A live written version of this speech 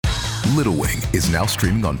Little Wing is now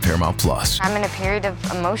streaming on Paramount Plus. I'm in a period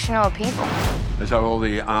of emotional upheaval. Is that all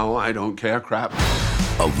the I don't care crap?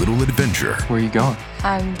 A little adventure. Where are you going?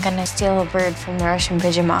 I'm gonna steal a bird from the Russian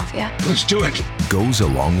pigeon mafia. Let's do it. Goes a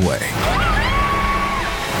long way.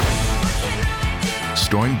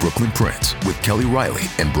 Starring Brooklyn Prince with Kelly Riley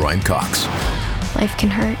and Brian Cox. Life can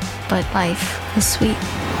hurt, but life is sweet.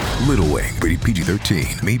 Little Wing, rated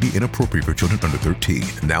PG-13, may be inappropriate for children under 13.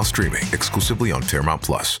 Now streaming exclusively on Paramount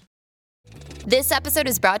Plus. This episode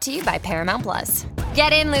is brought to you by Paramount Plus.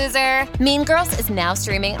 Get in, loser! Mean Girls is now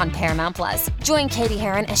streaming on Paramount Plus. Join Katie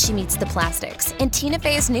Heron as she meets the plastics in Tina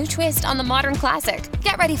Fey's new twist on the modern classic.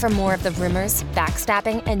 Get ready for more of the rumors,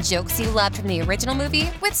 backstabbing, and jokes you loved from the original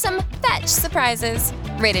movie with some fetch surprises.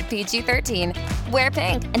 Rated PG-13. Wear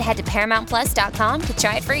pink and head to ParamountPlus.com to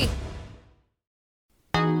try it free.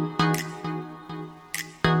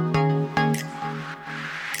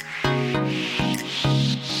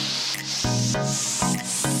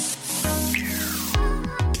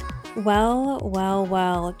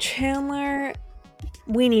 Well, Chandler,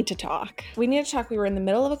 we need to talk. We were in the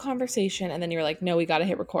middle of a conversation and then you're like, no, we got to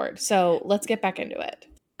hit record. So let's get back into it.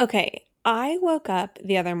 Okay. I woke up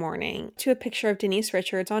the other morning to a picture of Denise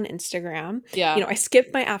Richards on Instagram. Yeah. I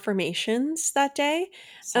skipped my affirmations that day.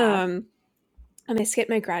 And I skipped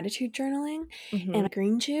my gratitude journaling and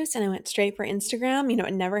green juice, and I went straight for Instagram.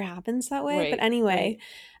 It never happens that way. Right, but anyway,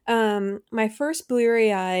 my first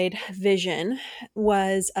bleary-eyed vision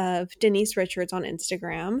was of Denise Richards on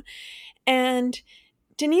Instagram. And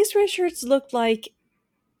Denise Richards looked like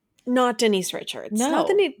not Denise Richards. No. Not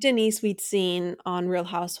the Denise we'd seen on Real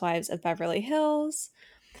Housewives of Beverly Hills.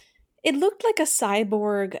 It looked like a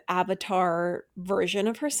cyborg avatar version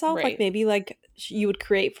of herself, Right. like maybe like you would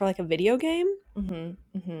create for like a video game.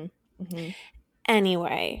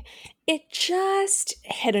 Anyway, it just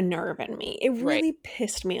hit a nerve in me. It really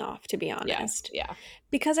pissed me off, to be honest. Yeah.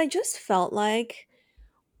 Because I just felt like,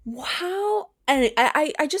 wow. And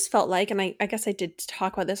I just felt like, and I guess I did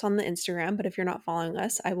talk about this on the Instagram, but if you're not following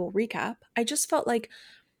us, I will recap. I just felt like,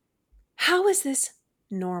 how is this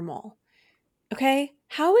normal? Okay?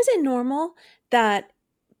 How is it normal that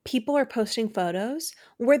people are posting photos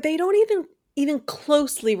where they don't even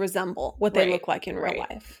closely resemble what they look like in real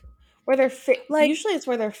life? Where their usually it's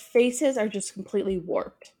where their faces are just completely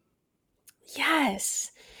warped.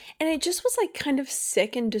 Yes. And it just was like kind of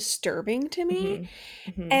sick and disturbing to me.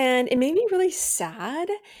 And it made me really sad,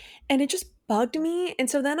 and it just bugged me. And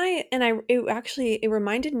so then it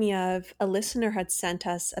reminded me of a listener had sent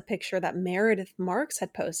us a picture that Meredith Marks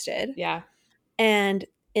had posted. Yeah. And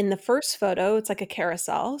in the first photo, it's like a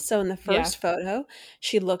carousel. So in the first photo,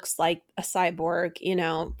 she looks like a cyborg,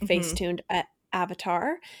 face-tuned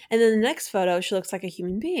avatar. And then the next photo, she looks like a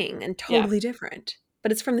human being and totally different.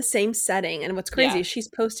 But it's from the same setting. And what's crazy is she's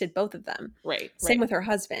posted both of them. Right. Same with her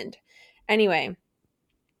husband. Anyway,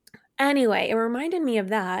 it reminded me of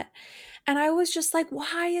that. And I was just like,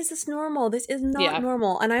 why is this normal? This is not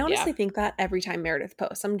normal. And I honestly think that every time Meredith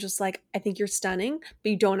posts, I'm just like, I think you're stunning,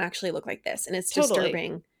 but you don't actually look like this. And it's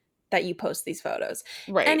disturbing that you post these photos.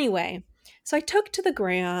 Right. Anyway, so I took to the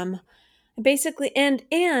gram basically, and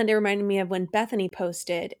it reminded me of when Bethany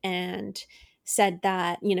posted and said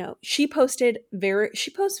that, she posts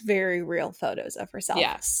very real photos of herself.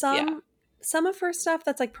 Yeah. Some of her stuff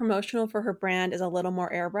that's like promotional for her brand is a little more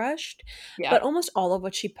airbrushed, but almost all of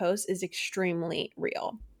what she posts is extremely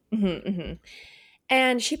real.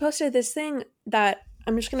 And she posted this thing that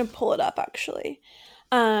I'm just going to pull it up actually.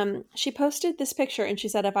 She posted this picture and she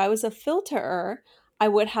said, if I was a filterer, I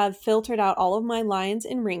would have filtered out all of my lines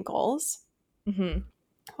and wrinkles. Hold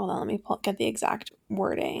on, let me get the exact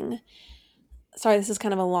wording. Sorry, this is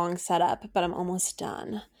kind of a long setup, but I'm almost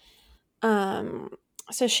done.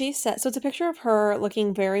 So she said, so it's a picture of her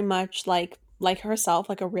looking very much like herself,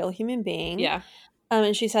 like a real human being. Yeah.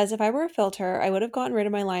 And she says, if I were a filter, I would have gotten rid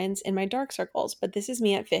of my lines in my dark circles, but this is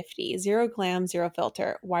me at 50. 0 glam, 0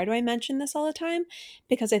 filter. Why do I mention this all the time?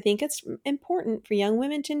 Because I think it's important for young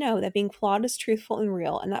women to know that being flawed is truthful and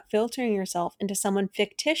real, and that filtering yourself into someone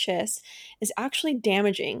fictitious is actually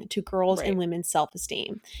damaging to girls' and women's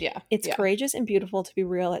self-esteem. Yeah. It's courageous and beautiful to be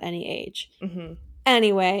real at any age.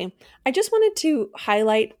 Anyway, I just wanted to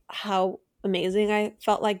highlight how amazing I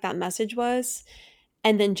felt like that message was,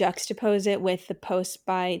 and then juxtapose it with the post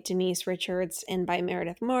by Denise Richards and by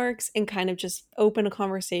Meredith Marks, and kind of just open a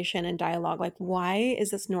conversation and dialogue. Like, why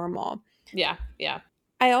is this normal? Yeah.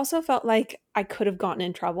 I also felt like I could have gotten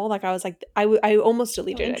in trouble. Like, I was like, I almost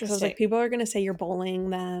deleted it because I was like, people are going to say you're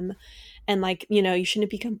bullying them, and like, you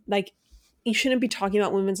shouldn't be talking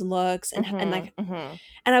about women's looks and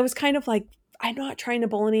and I was kind of like, I'm not trying to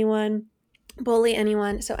bully anyone. bully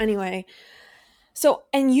anyone. So anyway,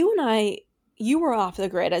 and you and I, you were off the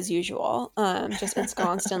grid as usual, just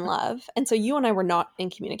ensconced in love. And so you and I were not in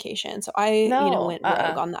communication. So I, No. went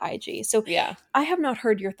rogue on the IG. So Yeah. I have not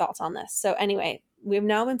heard your thoughts on this. So anyway, we've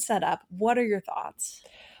now been set up. What are your thoughts?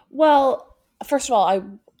 Well, first of all,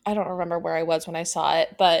 I don't remember where I was when I saw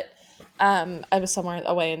it, but I was somewhere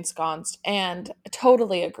away ensconced and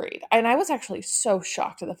totally agreed. And I was actually so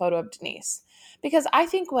shocked at the photo of Denise because I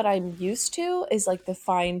think what I'm used to is like the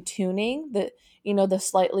fine tuning, the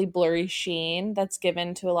slightly blurry sheen that's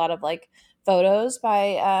given to a lot of like photos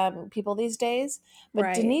by people these days. But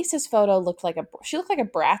Right. Denise's photo looked like she looked like a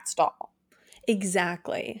Bratz doll.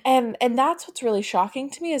 Exactly. And that's what's really shocking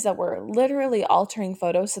to me is that we're literally altering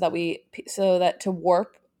photos so that to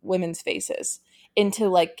warp women's faces into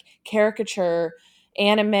like caricature,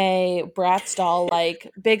 anime, Bratz doll,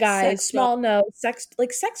 like big eyes, Sex doll. small nose,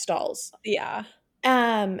 sex dolls. Yeah.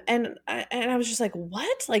 And I was just like,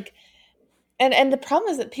 what? Like, and the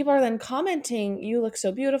problem is that people are then commenting, "You look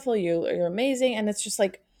so beautiful. You're amazing," and it's just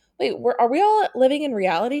like, wait, are we all living in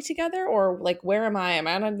reality together, or like, where am I? Am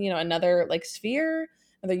I on another like sphere,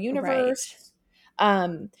 another Right. universe?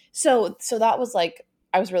 So that was like,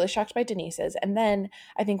 I was really shocked by Denise's, and then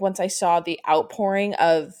I think once I saw the outpouring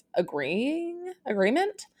of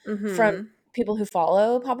agreement from Mm-hmm. people who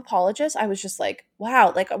follow pop apologists, I was just like,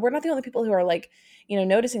 wow, like we're not the only people who are like,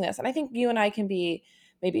 noticing this, and I think you and I can be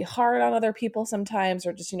maybe hard on other people sometimes,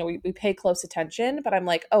 or just we pay close attention, but I'm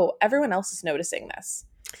like, oh, everyone else is noticing this.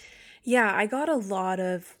 Yeah, I got a lot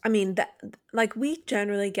of, I mean, that, like, we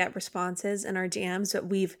generally get responses in our DMs, but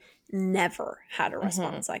we've never had a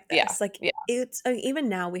response like Yeah, this. Like, yeah, it's even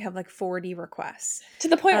now we have like 40 requests. to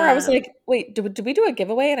the point where I was like, wait, did we do a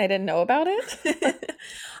giveaway and I didn't know about it?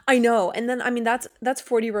 I know. And then, I mean, that's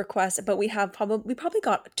 40 requests, but we probably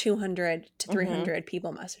got 200 to 300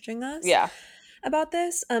 people messaging us Yeah, about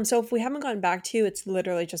this. So if we haven't gotten back to you, it's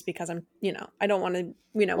literally just because I don't want to,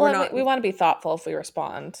 we're well, not. we want to be thoughtful if we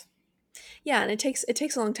respond. Yeah, and it takes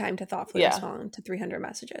a long time to thoughtfully Yeah. respond to 300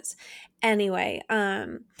 messages. Anyway,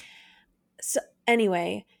 so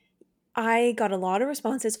anyway, I got a lot of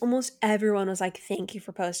responses. Almost everyone was like, "Thank you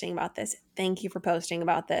for posting about this. Thank you for posting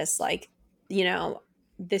about this. Like,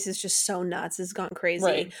 this is just so nuts. This has gone crazy."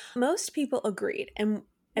 Right. Most people agreed and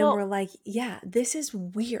were Well, like, "Yeah, this is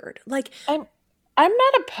weird." Like, I'm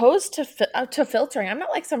not opposed to filtering. I'm not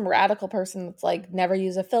like some radical person that's like never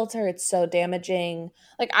use a filter. It's so damaging.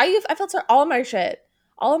 Like I filter all of my shit.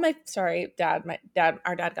 All of my sorry, dad,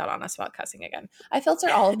 our dad got on us about cussing again. I filter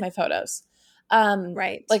all of my photos.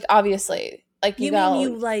 right. Like obviously, like You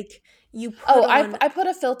mean you put oh, on I put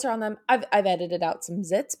a filter on them. I've edited out some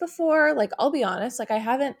zits before. Like I'll be honest, like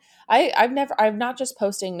I've not just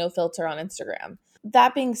posting no filter on Instagram.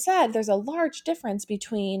 That being said, there's a large difference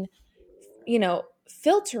between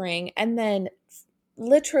filtering and then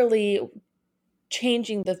literally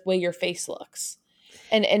changing the way your face looks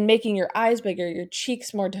and making your eyes bigger, your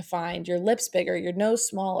cheeks more defined, your lips bigger, your nose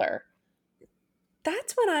smaller.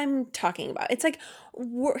 That's what I'm talking about. It's like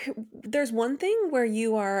there's one thing where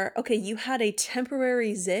you are okay, you had a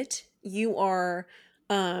temporary zit, you are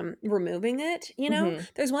removing it. Mm-hmm.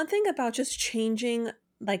 There's one thing about just changing,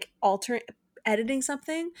 like altering, editing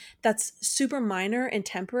something that's super minor and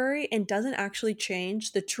temporary and doesn't actually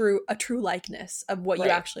change a true likeness of what you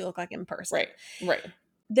Right. actually look like in person. Right.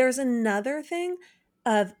 There's another thing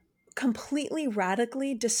of completely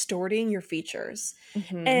radically distorting your features.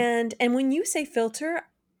 Mm-hmm. And when you say filter,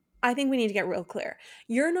 I think we need to get real clear.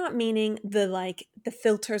 You're not meaning the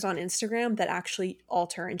filters on Instagram that actually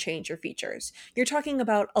alter and change your features. You're talking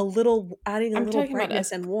about adding a I'm little talking about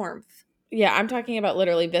brightness and warmth. Yeah, I'm talking about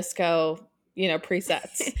literally VSCO,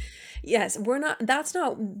 presets. Yes, that's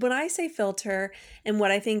not when I say filter, and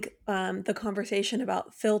what I think the conversation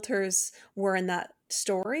about filters were in that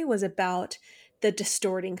story was about the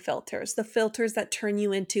distorting filters, the filters that turn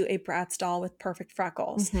you into a Bratz doll with perfect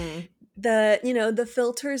freckles. Mm-hmm. The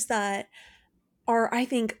filters that are, I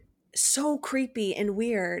think, so creepy and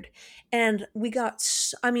weird. And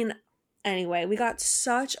anyway, we got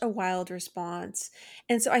such a wild response.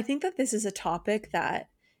 And so I think that this is a topic that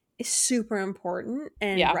is super important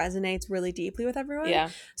and Yeah. resonates really deeply with everyone. Yeah.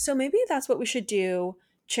 So maybe that's what we should do,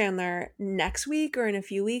 Chandler, next week or in a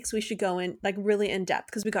few weeks. We should go in like really in depth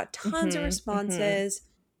because we got tons of responses.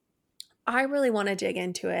 I really want to dig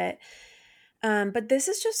into it. But this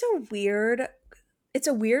is just it's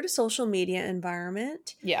a weird social media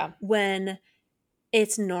environment. Yeah. When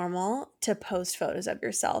it's normal to post photos of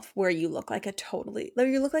yourself where you look like a different,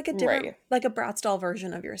 Right. like a Bratz doll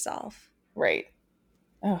version of yourself. Right.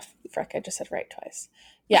 Oh, frick, I just said right twice.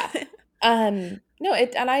 Yeah. No,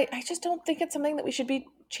 and I just don't think it's something that we should be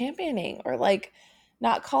championing or like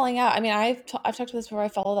not calling out. I mean, I've talked about this before. I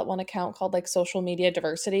follow that one account called like social media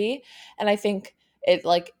diversity, and I think it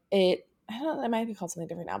I don't know, it might be called something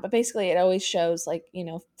different now, but basically it always shows like, you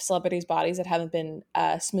know, celebrities' bodies that haven't been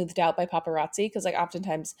smoothed out by paparazzi, because like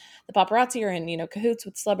oftentimes the paparazzi are in, you know, cahoots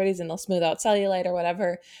with celebrities and they'll smooth out cellulite or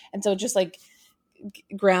whatever, and so it just like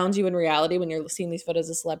grounds you in reality when you're seeing these photos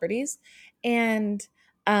of celebrities. And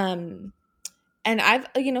um and I've,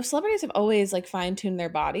 you know, celebrities have always like fine-tuned their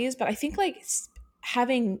bodies, but I think like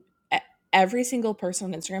having every single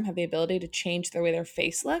person on Instagram have the ability to change the way their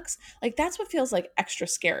face looks, like that's what feels like extra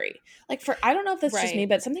scary. Like for, I don't know if that's just me, Right.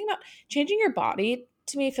 but something about changing your body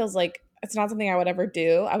to me feels like it's not something I would ever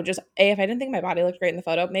do. I would just, if I didn't think my body looked great in the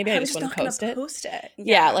photo, maybe I I'm just just wouldn't not gonna post it. post it.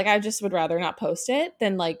 Yeah, like I just would rather not post it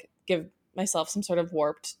than like give myself some sort of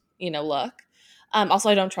warped, you know, look. Also,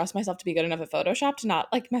 I don't trust myself to be good enough at Photoshop to not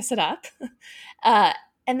like mess it up. uh,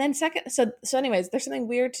 and then second, so anyways, there's something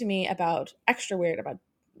weird to me about, extra weird about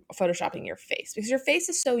photoshopping your face, because your face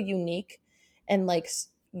is so unique and like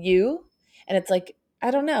you, and it's like,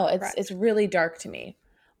 I don't know, Correct. it's really dark to me.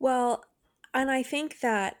 Well, and I think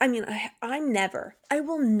that, I mean, I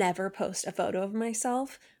will never post a photo of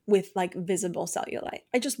myself with like visible cellulite.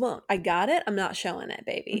 I just won't. I got it. I'm not showing it,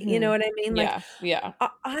 baby. You know what I mean? Like, Yeah.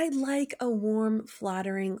 I like a warm,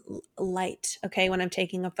 flattering light, okay, when I'm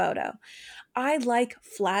taking a photo. I like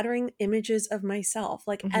flattering images of myself,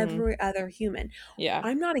 like every other human. Yeah.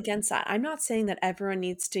 I'm not against that. I'm not saying that everyone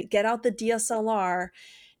needs to get out the DSLR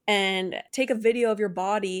and take a video of your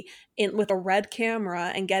body in with a red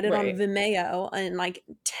camera and get it on Right. Vimeo and like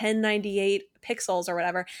 1098 pixels or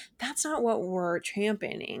whatever. That's not what we're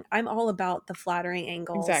championing. I'm all about the flattering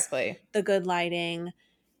angles, Exactly. the good lighting.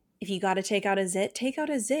 If you got to take out a zit, take out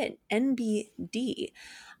a zit. NBD.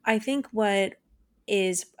 I think what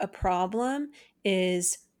is a problem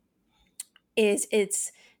is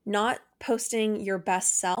it's not posting your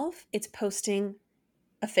best self, it's posting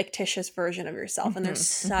a fictitious version of yourself, and there's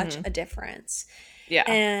such a difference. Yeah.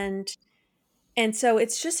 And so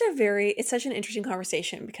it's just it's such an interesting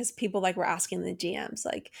conversation, because people like were asking in the DMs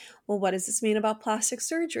like, well, what does this mean about plastic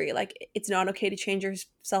surgery? Like, it's not okay to change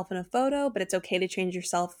yourself in a photo, but it's okay to change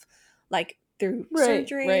yourself like through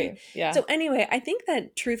surgery. Right. Yeah. So anyway, I think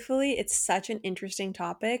that truthfully it's such an interesting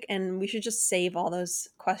topic, and we should just save all those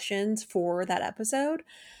questions for that episode.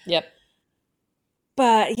 Yep.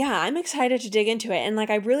 But yeah, I'm excited to dig into it, and like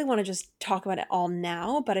I really want to just talk about it all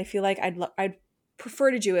now, but I feel like I'd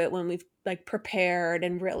prefer to do it when we've like prepared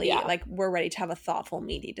and really like we're ready to have a thoughtful,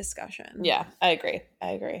 meaty discussion. Yeah, I agree.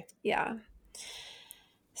 Yeah.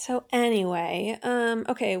 So anyway,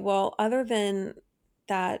 okay, well, other than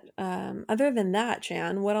that,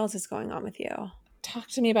 Jan, what else is going on with you? Talk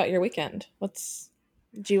to me about your weekend.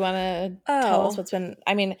 Do you want to tell us what's been,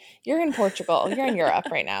 I mean, you're in Portugal, you're in Europe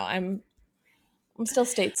right now. I'm still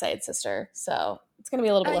stateside, sister, so it's going to be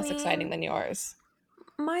a little bit less exciting than yours.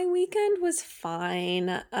 My weekend was fine.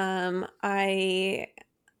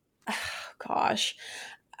 Gosh,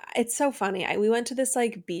 it's so funny. We went to this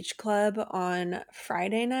like beach club on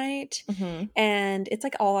Friday night, and it's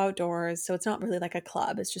like all outdoors, so it's not really like a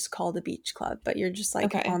club. It's just called a beach club, but you're just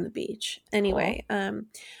like on the beach. Anyway,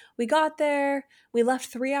 we got there. We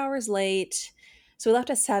left 3 hours late. So we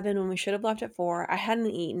left at 7 when we should have left at 4. I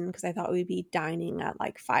hadn't eaten because I thought we'd be dining at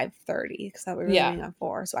like 5:30 because we were leaving at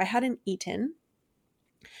 4. So I hadn't eaten.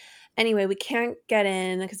 Anyway, we can't get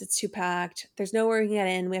in because it's too packed. There's nowhere we can get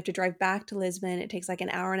in. We have to drive back to Lisbon. It takes like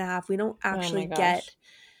an hour and a half. We don't actually get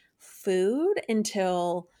food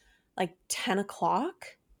until like 10 o'clock.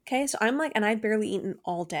 Okay, so I'm like, and I've barely eaten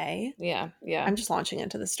all day. Yeah. I'm just launching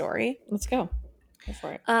into the story. Let's go. Go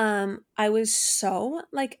for it. I was so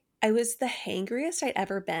like, I was the hangriest I'd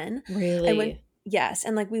ever been. Really? Yes.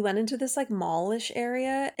 And like we went into this like mallish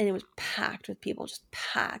area, and it was packed with people, just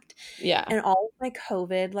packed. Yeah. And all of my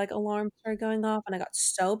COVID like alarms started going off, and I got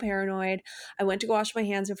so paranoid. I went to go wash my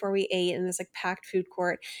hands before we ate in this like packed food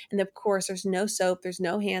court. And of course there's no soap, there's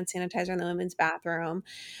no hand sanitizer in the women's bathroom.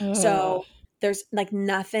 Ugh. So there's like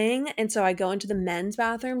nothing. And so I go into the men's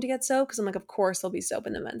bathroom to get soap because I'm like, of course there'll be soap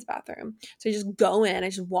in the men's bathroom. So I just go in, I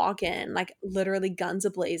just walk in, like literally guns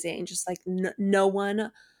a-blazing, just like no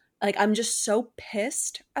one, like I'm just so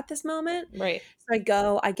pissed at this moment. Right. So I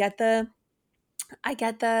go, I get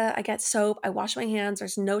soap, I wash my hands,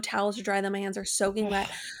 there's no towels to dry them, my hands are soaking wet.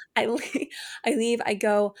 I leave, I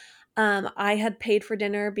go, I had paid for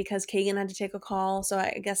dinner because Kagan had to take a call, so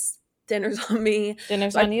I guess dinner's on me.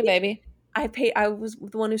 Dinner's on you, baby. I was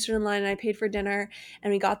the one who stood in line and I paid for dinner,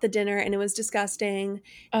 and we got the dinner and it was disgusting.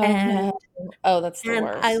 Oh And no. Oh, that's the and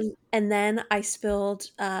worst. then I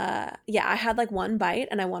spilled yeah, I had like one bite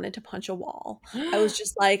and I wanted to punch a wall. I was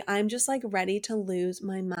just like, I'm just like ready to lose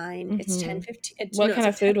my mind. It's Mhm. 10:15. It's What no, it's kind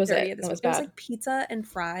of like food was 10:30 it at that this was point. It was bad? like pizza and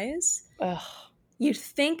fries. Ugh. You'd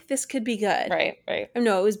think this could be good. Right, right.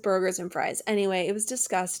 No, it was burgers and fries. Anyway, it was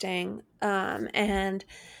disgusting.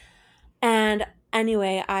 And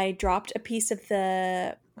anyway, I dropped a piece of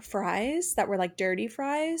the fries that were like dirty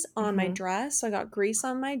fries on my Mhm. dress. So I got grease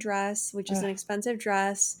on my dress, which is an Ugh. expensive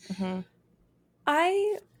dress. Mhm.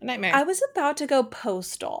 I A nightmare. I was about to go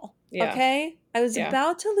postal. Yeah. Okay? I was Yeah.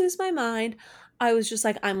 about to lose my mind. I was just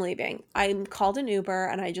like, I'm leaving. I called an Uber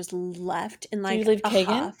and I just left in Did you like leave a Kagan?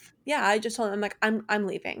 huff. Yeah, I just told him I'm like, I'm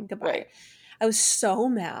leaving. Goodbye. Right. I was so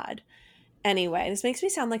mad. Anyway, this makes me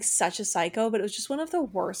sound like such a psycho, but it was just one of the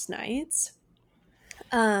worst nights.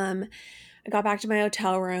 I got back to my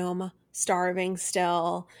hotel room, starving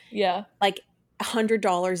still, Yeah. like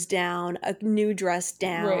 $100 down, a new dress Right,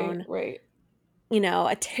 down, right.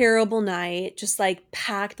 a terrible night, just like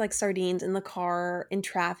packed like sardines in the car, in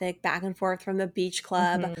traffic, back and forth from the beach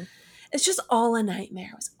club. Mhm. It's just all a nightmare.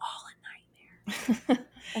 It was all a nightmare.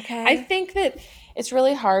 I Okay. think that it's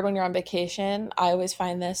really hard when you're on vacation. I always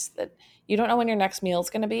find this that you don't know when your next meal is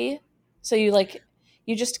going to be. So you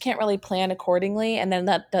just can't really plan accordingly, and then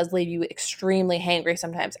that does leave you extremely hangry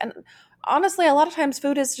sometimes. And honestly, a lot of times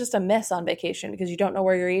food is just a miss on vacation because you don't know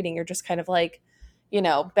where you're eating. You're just kind of like,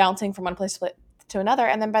 bouncing from one place to another,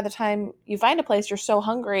 and then by the time you find a place, you're so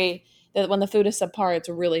hungry that when the food is subpar, it's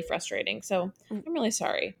really frustrating. So I'm really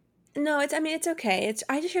sorry. No, it's okay.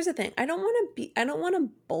 Here's the thing. I don't want to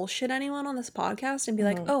bullshit anyone on this podcast and be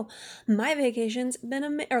like, Mhm. "Oh, my vacation's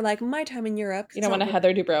been or like my time in Europe." 'Cause You it's don't want not to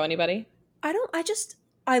Heather Dubrow anybody? I don't I just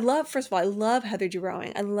I love first of all, I love Heather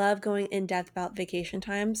Dubrowing. I love going in depth about vacation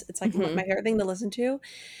times. It's like my Mhm. favorite thing to listen to.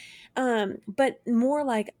 But more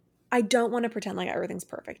like I don't want to pretend like everything's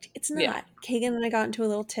perfect. It's Yeah. not. Kagan and I got into a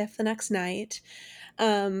little tiff the next night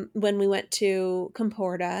when we went to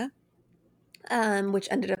Comporta, which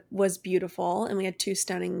was beautiful, and we had two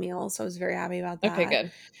stunning meals, so I was very happy about Okay, that.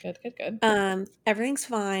 good. Good, good, good. Everything's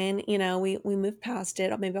fine. We moved past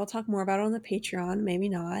it. Maybe I'll talk more about it on the Patreon. Maybe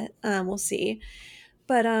not. We'll see.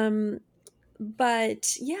 But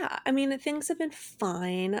yeah, I mean, things have been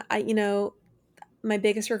fine. My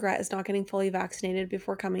biggest regret is not getting fully vaccinated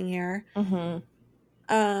before coming here. Mhm.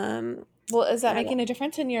 Um, Well, is that I making will. a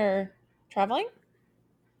difference in your traveling?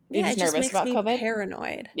 You're Yeah, just it just nervous makes about me COVID?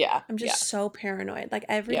 paranoid. Yeah, I'm yeah, just so paranoid. Like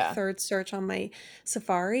every yeah. third search on my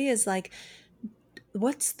Safari is like,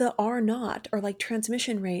 what's the R naught or like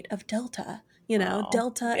transmission rate of Delta? Oh,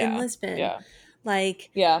 Delta in yeah, Lisbon, yeah,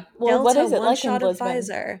 like yeah. Well, what Delta is it one like in shot of Lisbon?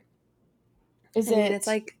 Pfizer. Is I mean, it?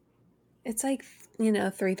 it's like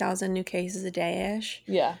 3,000 new cases a day ish.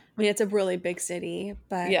 Yeah, I mean, it's a really big city,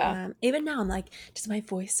 but yeah, even now I'm like, does my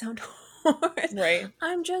voice sound hoarse? right.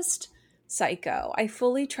 I'm just psycho. I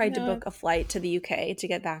fully tried to No, book a flight to the UK to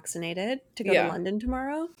get vaccinated, to go to yeah, London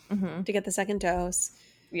tomorrow mm-hmm, to get the second dose.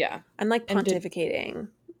 yeah. I'm like And pontificating.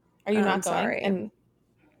 are you I'm not going? sorry. And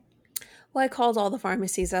Well, I called all the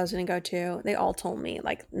pharmacies I was going to go to. They all told me,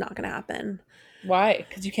 like, not going to happen. why?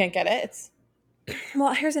 Because you can't get it.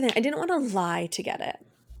 Well, here's the thing. I didn't want to lie to get it.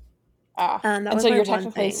 That And was so my you're one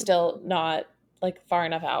technically thing. still not like far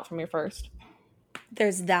enough out from your first.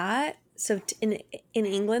 There's that. So in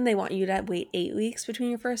England, they want you to wait 8 weeks between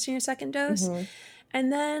your first and your second dose. Mm-hmm.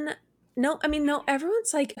 And then, no, I mean, no,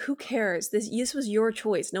 everyone's like, who cares? This was your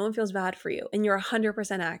choice. No one feels bad for you. And you're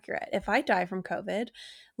 100% accurate. If I die from COVID,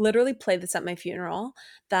 literally play this at my funeral,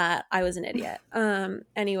 that I was an idiot.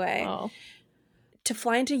 Anyway, Oh, to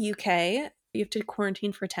fly into UK, you have to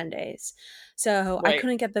quarantine for 10 days. So I right.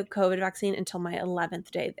 couldn't get the COVID vaccine until my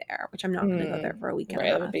 11th day there, which I'm not going to go there for a week and a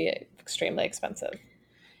Right, half. it would be extremely expensive.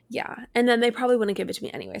 Yeah. And then they probably wouldn't give it to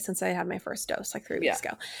me anyway, since I had my first dose like 3 Yeah. weeks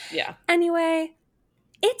ago. Yeah. Anyway,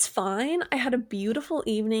 it's fine. I had a beautiful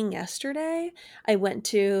evening yesterday. I went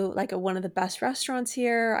to like one of the best restaurants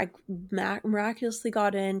here. I miraculously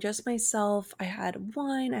got in just myself. I had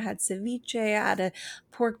wine. I had ceviche. I had a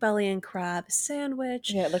pork belly and crab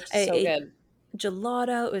sandwich. Yeah, it looked I so ate good.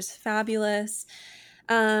 gelato. It was fabulous.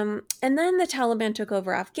 And then the Taliban took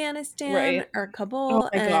over Afghanistan Right. or Oh Kabul. my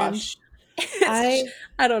And gosh. I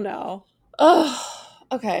I don't know. oh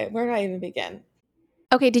okay. Where do I even begin?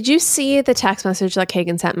 Okay, did you see the text message that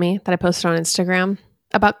Kagan sent me that I posted on Instagram?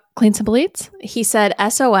 About Clean Simple Eats? He said,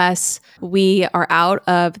 SOS, we are out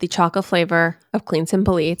of the chocolate flavor of Clean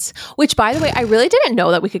Simple Eats, which, by the way, I really didn't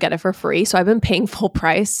know that we could get it for free. So I've been paying full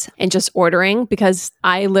price and just ordering because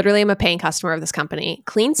I literally am a paying customer of this company.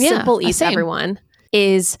 Clean Simple Eats, same. everyone,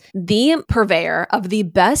 is the purveyor of the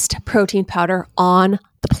best protein powder on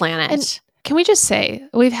the planet. And can we just say,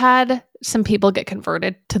 we've had some people get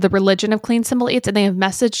converted to the religion of Clean Simple Eats, and they have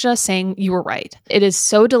messaged us saying you were right. It is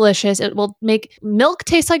so delicious. It will make milk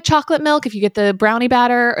taste like chocolate milk if you get the brownie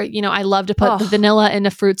batter. Or, I love to put the vanilla in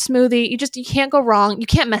a fruit smoothie. You can't go wrong. You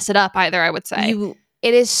can't mess it up either, I would say.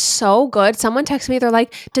 It is so good. Someone texted me. They're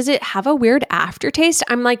like, does it have a weird aftertaste?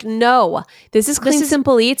 I'm like, no. This is Clean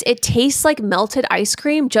Simple Eats. It tastes like melted ice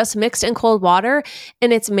cream just mixed in cold water.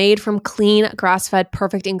 And it's made from clean, grass-fed,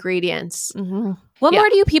 perfect ingredients. Mm-hmm. What more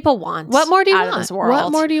do you people want? What more do you out want? Of this world?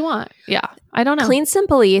 What more do you want? Yeah, I don't know.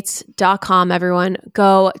 CleanSimpleEats.com, everyone.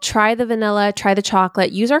 Go try the vanilla, try the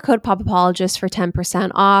chocolate. Use our code POPAPOLOGIST for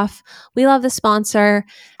 10% off. We love the sponsor.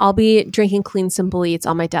 I'll be drinking Clean Simple Eats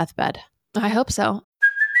on my deathbed. I hope so.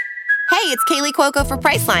 Hey, it's Kaylee Cuoco for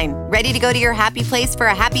Priceline. Ready to go to your happy place for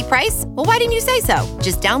a happy price? Well, why didn't you say so?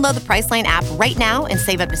 Just download the Priceline app right now and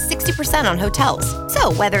save up to 60% on hotels.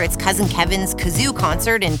 So whether it's Cousin Kevin's Kazoo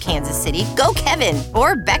Concert in Kansas City, go Kevin,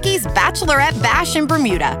 or Becky's Bachelorette Bash in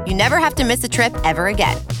Bermuda, you never have to miss a trip ever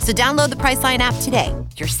again. So download the Priceline app today.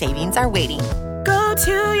 Your savings are waiting. Go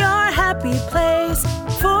to your happy place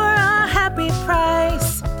for a happy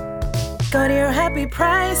price. Go to your happy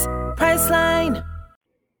price, Priceline.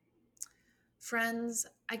 Friends,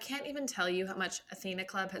 I can't even tell you how much Athena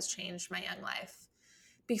Club has changed my young life.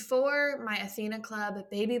 Before my Athena Club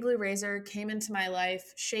baby blue razor came into my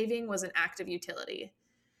life, shaving was an act of utility.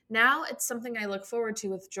 Now it's something I look forward to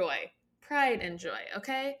with joy, pride and joy,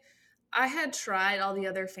 okay? I had tried all the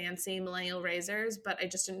other fancy millennial razors, but I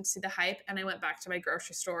just didn't see the hype, and I went back to my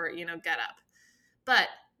grocery store, get up. But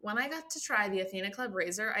when I got to try the Athena Club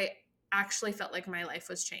razor, I actually felt like my life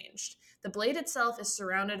was changed. The blade itself is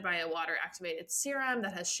surrounded by a water-activated serum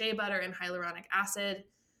that has shea butter and hyaluronic acid.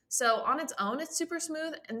 So on its own, it's super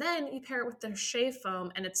smooth, and then you pair it with the shave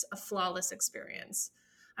foam, and it's a flawless experience.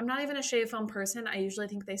 I'm not even a shave foam person. I usually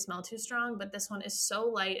think they smell too strong, but this one is so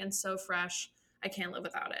light and so fresh, I can't live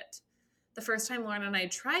without it. The first time Lauren and I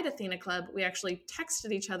tried Athena Club, we actually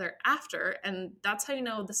texted each other after, and that's how you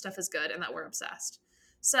know the stuff is good and that we're obsessed.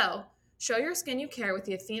 So, show your skin you care with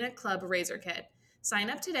the Athena Club Razor Kit.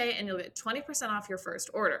 Sign up today and you'll get 20% off your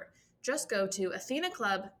first order. Just go to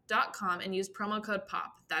athenaclub.com and use promo code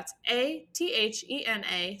POP. That's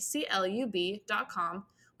ATHENACLUB.com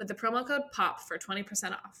with the promo code POP for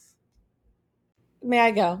 20% off. May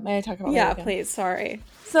I go? May I talk about my weekend? Please. Sorry.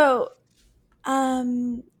 So, I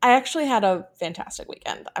actually had a fantastic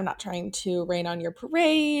weekend. I'm not trying to rain on your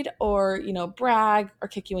parade or, brag or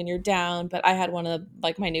kick you when you're down, but I had one of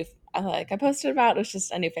my new, I posted about, it was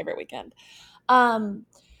just a new favorite weekend.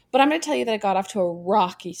 But I'm going to tell you that it got off to a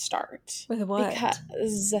rocky start. With what?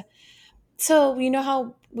 Because, so you know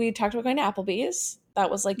how we talked about going to Applebee's? That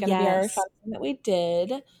was going to be our fun thing that we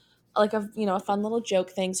did. A fun little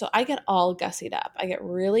joke thing. So I get all gussied up. I get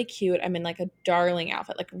really cute. I'm in a darling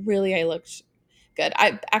outfit. Really, I looked good.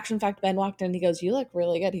 In fact, Ben walked in and he goes, "You look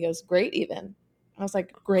really good." He goes, "Great even." I was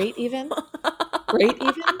like, "Great even? Great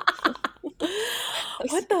even?"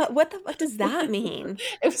 What does that mean?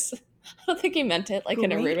 It was, I don't think he meant it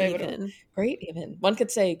in a rude way. But great even. One could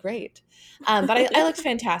say great. But I looked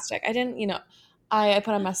fantastic. I didn't, I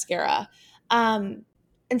put on mascara. And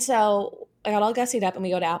so I got all gussied up and we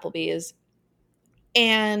go to Applebee's.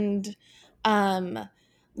 And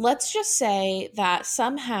let's just say that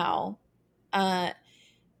somehow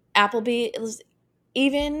Applebee's,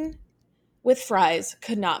 even with fries,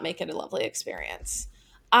 could not make it a lovely experience.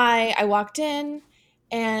 I walked in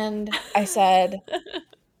and I said,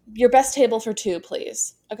 "Your best table for two,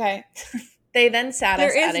 please." Okay. They then sat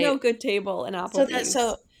us at There is no good table in Applebee's.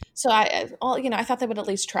 So I thought they would at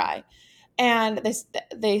least try. And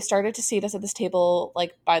they started to seat us at this table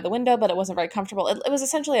by the window, but it wasn't very comfortable. It was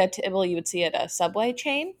essentially a table you would see at a Subway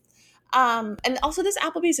chain. And also this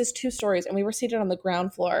Applebee's is 2 stories, and we were seated on the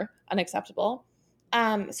ground floor. Unacceptable.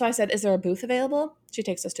 So I said, "Is there a booth available?" She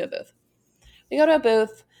takes us to a booth. We go to a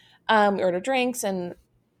booth. We order drinks, and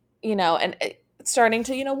and it's starting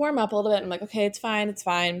to warm up a little bit. I'm like, okay, it's fine.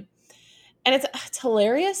 And it's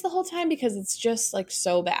hilarious the whole time because it's just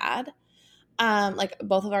so bad.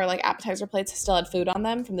 Both of our appetizer plates still had food on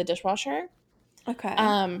them from the dishwasher. Okay.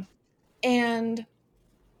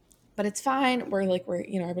 But it's fine.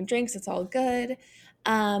 We're having drinks. It's all good.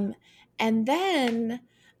 And then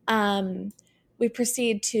we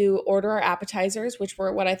proceed to order our appetizers, which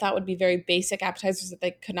were what I thought would be very basic appetizers that they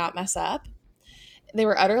could not mess up. They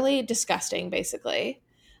were utterly disgusting, basically.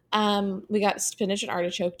 We got spinach and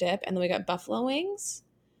artichoke dip, and then we got buffalo wings.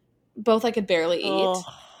 Both I could barely eat.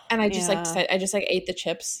 And I just ate the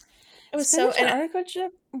chips. It was spinach and artichoke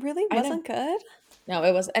dip really wasn't good. No,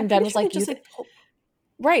 it wasn't. And Ben was like,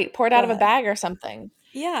 pour it out of a bag or something.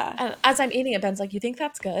 Yeah. And as I'm eating it, Ben's like, you think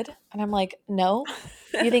that's good? And I'm like, no.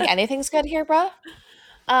 You think anything's good here, bruh?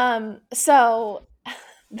 So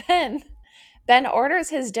then Ben orders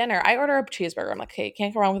his dinner. I order a cheeseburger. I'm like, okay, you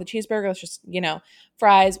can't go wrong with a cheeseburger. It's just,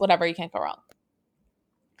 fries, whatever. You can't go wrong.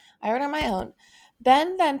 I order my own.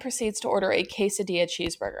 Ben then proceeds to order a quesadilla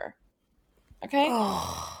cheeseburger. Okay?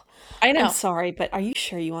 Oh, I know. I'm sorry, but are you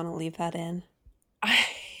sure you want to leave that in?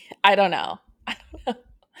 I don't know.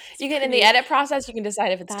 You can, in the edit process, you can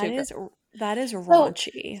decide if it's that is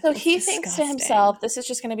raunchy. So he thinks to himself, this is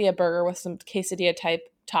just going to be a burger with some quesadilla type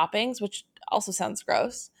toppings, which also sounds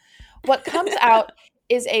gross. What comes out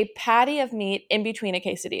is a patty of meat in between a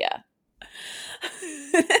quesadilla.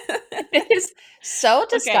 It is so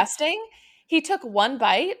disgusting. Okay. He took one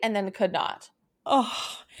bite and then could not.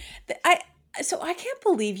 Oh, I can't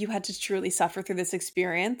believe you had to truly suffer through this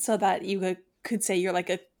experience so that you could say you're like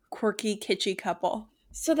a quirky, kitschy couple.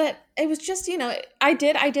 So that it was just, I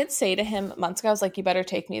did say to him months ago, I was like, you better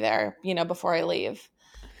take me there, before I leave.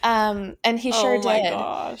 And he sure did. Oh my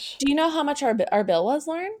gosh. Do you know how much our bill was,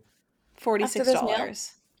 Lauren?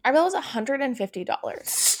 $46. Our bill was $150.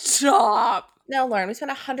 Stop. No, Lauren, we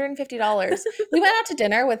spent $150. We went out to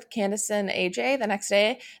dinner with Candace and AJ the next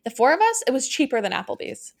day. The four of us, it was cheaper than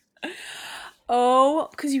Applebee's. Oh,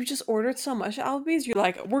 because you just ordered so much at Applebee's? You're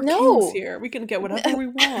like, we're kings here. We can get whatever we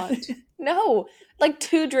want. No. Like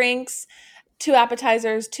 2 drinks, 2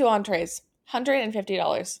 appetizers, 2 entrees.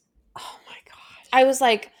 $150. Oh my gosh. I was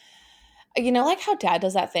like, like how Dad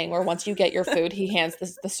does that thing where once you get your food, he hands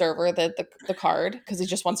the server the card because he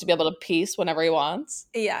just wants to be able to piece whenever he wants.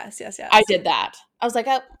 Yes. I did that. I was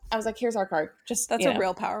like, here's our card. That's a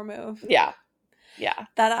real power move. Yeah.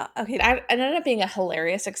 That okay. It ended up being a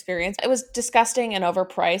hilarious experience. It was disgusting and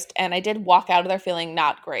overpriced, and I did walk out of there feeling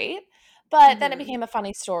not great. But then it became a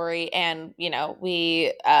funny story, and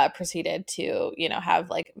we proceeded to have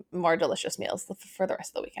like more delicious meals for the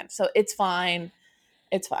rest of the weekend. So it's fine.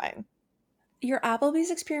 It's fine. Your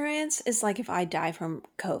Applebee's experience is like if I die from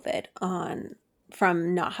COVID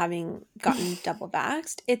from not having gotten double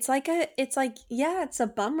vaxxed. It's a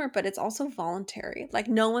bummer, but it's also voluntary. Like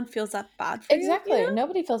no one feels that bad for you. Exactly.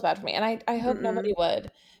 Nobody feels bad for me. And I hope nobody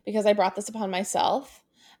would, because I brought this upon myself.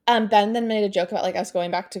 Ben then made a joke about like us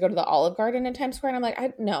going back to go to the Olive Garden in Times Square. And I'm like,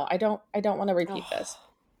 I don't want to repeat this.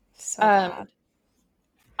 So bad.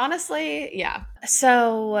 Honestly, yeah.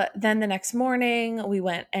 So then the next morning we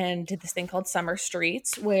went and did this thing called Summer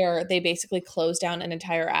Streets, where they basically closed down an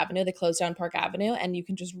entire avenue. They closed down Park Avenue, and you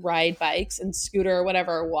can just ride bikes and scooter or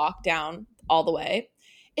whatever, walk down all the way.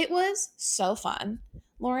 It was so fun.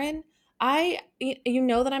 Lauren, you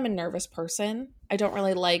know that I'm a nervous person. I don't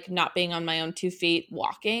really like not being on my own 2 feet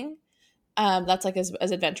walking. That's like as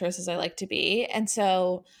adventurous as I like to be. And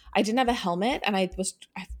so I didn't have a helmet, and I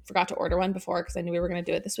forgot to order one before because I knew we were going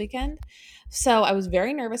to do it this weekend. So I was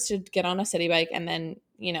very nervous to get on a city bike and then,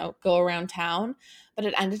 go around town, but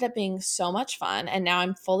it ended up being so much fun. And now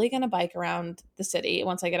I'm fully going to bike around the city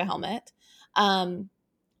once I get a helmet. And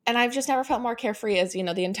I've just never felt more carefree as,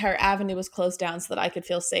 the entire avenue was closed down so that I could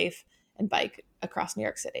feel safe and bike across New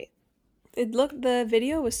York City. The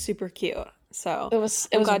video was super cute. So it was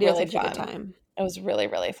really fun. Time. It was really,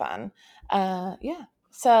 really fun. Yeah.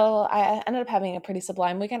 So I ended up having a pretty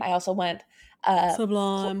sublime weekend. I also went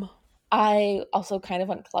sublime. I also kind of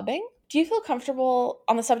went clubbing. Do you feel comfortable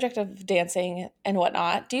on the subject of dancing and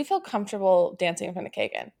whatnot? Do you feel comfortable dancing in front of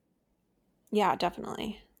Kagan? Yeah,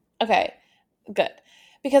 definitely. Okay, good.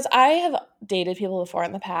 Because I have dated people before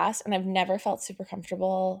in the past, and I've never felt super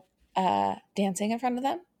comfortable dancing in front of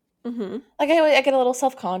them. Mm-hmm. Like I get a little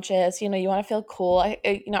self-conscious. You want to feel cool.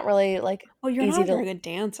 You're not really like. Oh, you're not a very good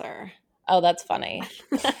dancer. Oh, that's funny.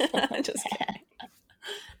 I'm just kidding.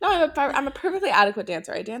 No, I'm a perfectly adequate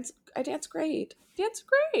dancer. I dance great.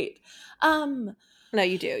 No,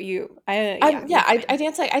 you do. I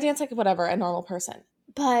dance like whatever, a normal person.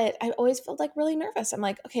 But I always felt like really nervous. I'm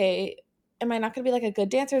like, okay, am I not going to be like a good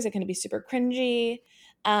dancer? Is it going to be super cringy?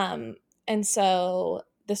 And so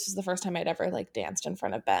this was the first time I'd ever like danced in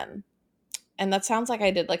front of Ben. And that sounds like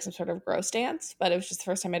I did like some sort of gross dance, but it was just the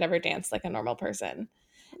first time I'd ever danced like a normal person.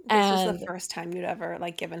 This was the first time you'd ever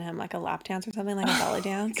like given him like a lap dance or something, like a belly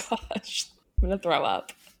dance. Gosh, I'm gonna throw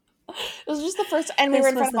up. It was just the first, and we were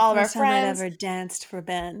in front of all of our friends. I'd ever danced for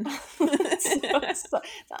Ben.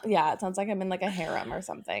 Yeah, it sounds like I'm in like a harem or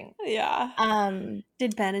something. Yeah.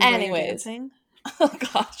 Did Ben enjoy your dancing? Oh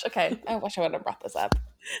gosh. Okay. I wish I would have brought this up.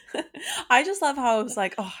 I just love how it was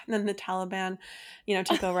like, oh, and then the Taliban,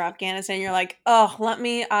 took over Afghanistan. You're like, oh,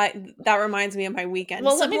 that reminds me of my weekend.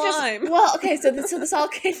 Well, Sublime. Okay, so this all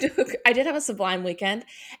came to, I did have a sublime weekend,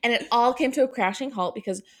 and it all came to a crashing halt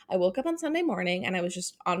because I woke up on Sunday morning and I was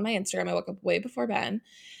just on my Instagram. I woke up way before Ben,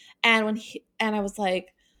 and I was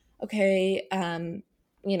like, okay,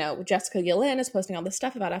 Jessica Yellen is posting all this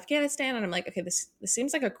stuff about Afghanistan, and I'm like, okay, this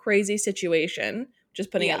seems like a crazy situation,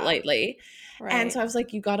 just putting it lightly. Right. And so I was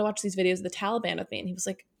like, you got to watch these videos of the Taliban with me. And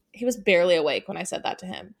he was barely awake when I said that to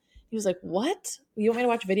him. He was like, what? You want me to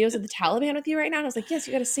watch videos of the Taliban with you right now? And I was like, yes,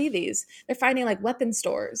 you got to see these. They're finding like weapon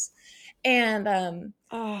stores. And, and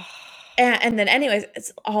then anyways,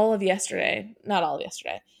 it's all of yesterday, not all of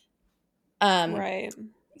yesterday. Right.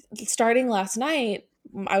 Starting last night,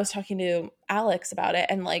 I was talking to Alex about it,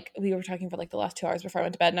 and like we were talking for like the last 2 hours before I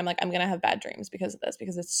went to bed, and I'm like, I'm gonna have bad dreams because of this,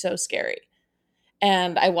 because it's so scary.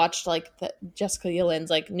 And I watched like the Jessica Yellen's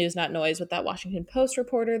like News Not Noise with that Washington Post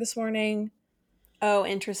reporter this morning. Oh,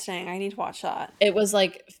 interesting. I need to watch that. It was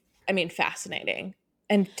like, fascinating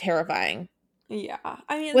and terrifying. Yeah.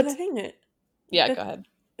 I mean, go ahead. I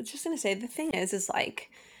was just gonna say, the thing is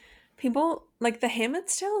like, people, like, The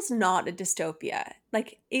Handmaid's Tale is not a dystopia.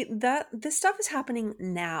 Like, this stuff is happening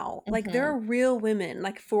now. Mm-hmm. Like, there are real women,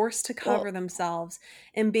 like, forced to cover themselves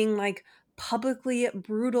and being, like, publicly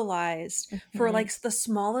brutalized for, like, the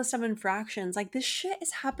smallest of infractions. Like, this shit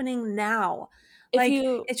is happening now. Like,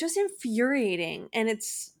 it's just infuriating. And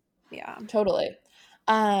it's, yeah. Totally.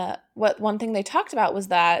 One thing they talked about was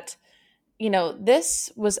that,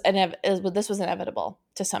 this was inevitable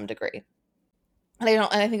to some degree. And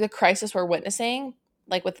I think the crisis we're witnessing,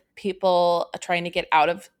 like with people trying to get out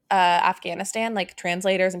of Afghanistan, like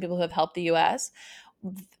translators and people who have helped the U.S.,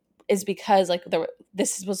 is because like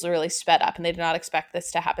this was really sped up, and they did not expect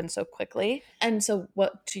this to happen so quickly. And so,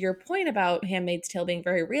 to your point about Handmaid's Tale being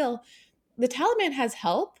very real, the Taliban has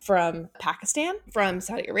help from Pakistan, from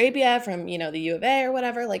Saudi Arabia, from the U of A or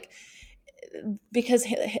whatever, like, because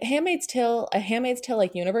Handmaid's Tale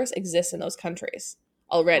like universe exists in those countries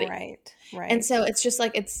already. Right. And so it's just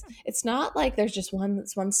like it's not like there's just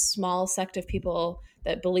one small sect of people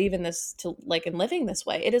that believe in this and living this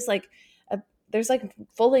way. It is like there's like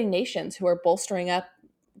fully nations who are bolstering up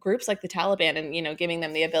groups like the Taliban and giving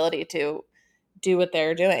them the ability to do what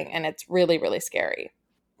they're doing, and it's really, really scary.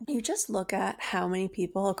 You just look at how many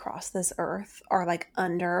people across this earth are like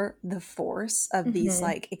under the force of these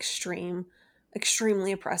like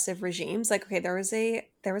extremely oppressive regimes. Like, okay, there was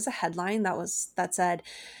a headline that said,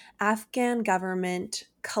 Afghan government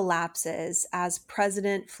collapses as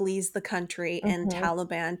president flees the country and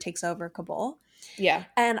Taliban takes over Kabul. Yeah.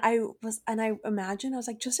 And I was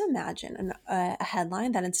like, just imagine a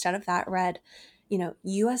headline that instead of that read,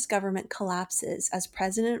 U.S. government collapses as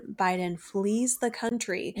President Biden flees the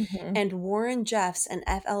country and Warren Jeffs and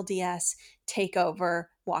FLDS take over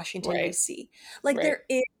Washington, D.C. Like, there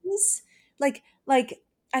is like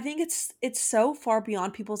I think it's so far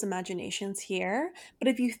beyond people's imaginations here. But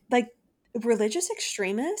if you like, religious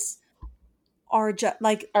extremists are just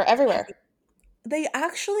like are everywhere. They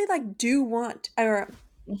actually like do want, or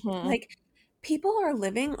like, people are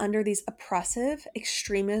living under these oppressive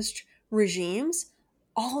extremist regimes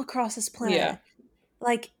all across this planet. Yeah.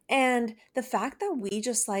 Like, and the fact that we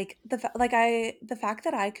just like the fact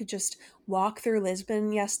that I could just walk through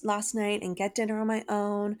Lisbon last night and get dinner on my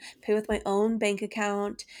own, pay with my own bank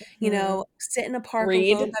account, sit in a park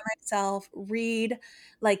alone by myself, read,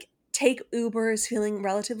 like, take Ubers feeling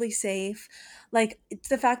relatively safe. Like,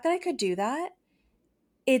 the fact that I could do that,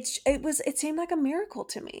 it seemed like a miracle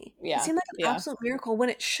to me. Yeah. It seemed like an absolute miracle, when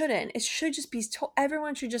it shouldn't. It should just be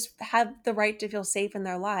everyone should just have the right to feel safe in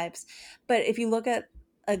their lives. But if you look at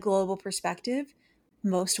a global perspective,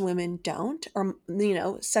 most women don't, or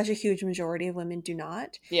such a huge majority of women do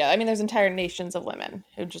not. Yeah, I mean, there's entire nations of women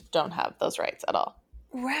who just don't have those rights at all.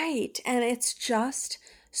 Right. And it's just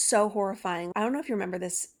so horrifying. I don't know if you remember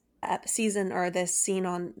this season or this scene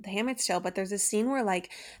on The Handmaid's Tale, but there's a scene where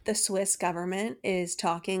like the Swiss government is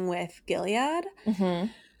talking with Gilead,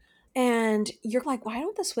 and you're like, why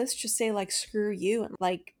don't the Swiss just say like, screw you, and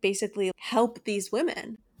like basically help these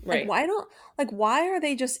women? Right. Like, why are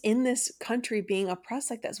they just in this country being oppressed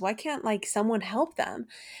like this? Why can't like someone help them?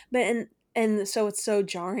 But and so it's so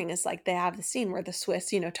jarring. It's like they have the scene where the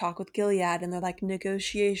Swiss, talk with Gilead, and they're like,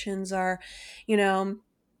 negotiations are,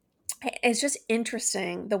 it's just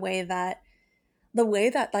interesting the way that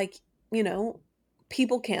like,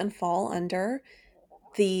 people can fall under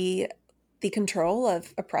the control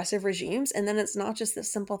of oppressive regimes, and then it's not just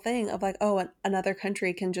this simple thing of like, oh, another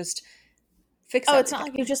country can just fix Oh, it's everything.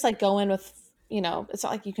 not like you just like go in with, it's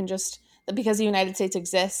not like you can just, because the United States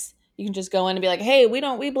exists, you can just go in and be like, hey, we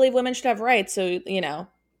believe women should have rights. So,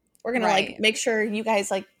 we're going to like make sure you guys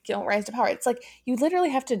like don't rise to power. It's like, you literally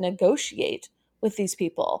have to negotiate with these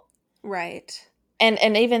people. Right. And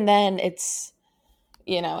even then it's,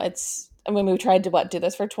 I mean, we tried to do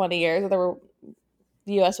this for 20 years. The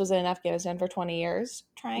U.S. was in Afghanistan for 20 years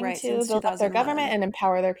trying to build up their government and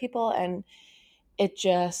empower their people. And it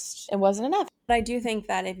wasn't enough. But I do think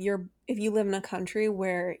that if you live in a country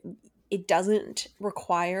where it doesn't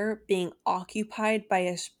require being occupied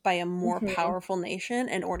by a more powerful nation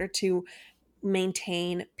in order to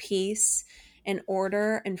maintain peace and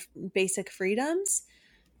order and basic freedoms,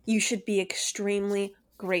 you should be extremely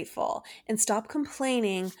grateful and stop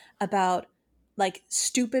complaining about like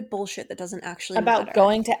stupid bullshit that doesn't actually matter. About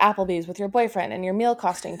going to Applebee's with your boyfriend and your meal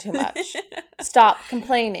costing too much. Stop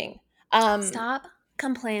complaining. Stop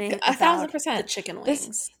complaining 1,000%. The chicken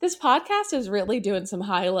wings. This podcast is really doing some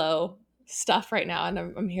high-low stuff right now, and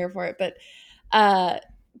I'm here for it. But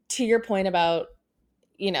to your point about,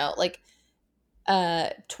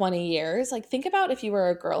 20 years, like think about if you were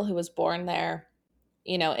a girl who was born there,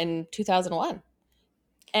 in 2001.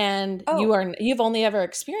 And you've only ever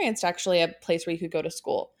experienced actually a place where you could go to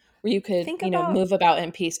school, where you could, move about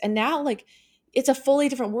in peace. And now like it's a fully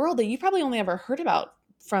different world that you probably only ever heard about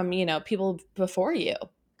from, people before you.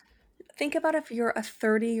 Think about if you're a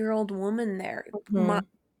 30-year-old woman there.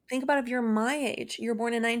 Think about if you're my age. You were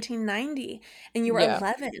born in 1990 and you were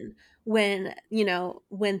 11 when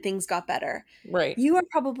things got better. Right. You are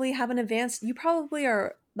probably you probably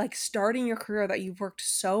are like starting your career that you've worked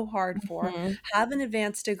so hard for, have an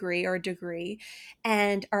advanced degree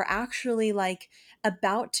and are actually like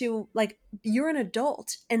about to like, you're an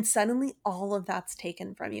adult and suddenly all of that's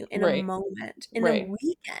taken from you in a moment, in a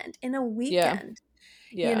weekend,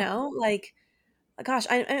 like, gosh,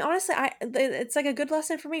 I honestly, it's like a good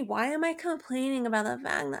lesson for me. Why am I complaining about the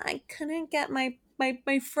fact that I couldn't get my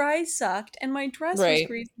fries sucked and my dress was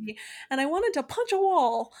greasy and I wanted to punch a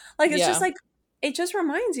wall? Like, it's just like, it just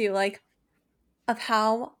reminds you like of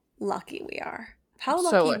how lucky we are,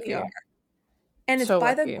 we are. And it's so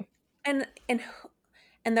by lucky.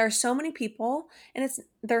 And there are so many people, and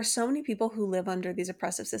there are so many people who live under these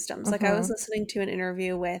oppressive systems. Like I was listening to an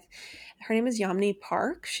interview with, her name is Yamni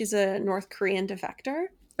Park. She's a North Korean defector.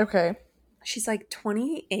 Okay. She's like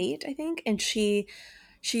 28, I think, and she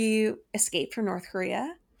escaped from North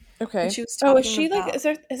Korea. Okay. And she was talking about, like,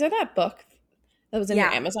 is there that book that was in your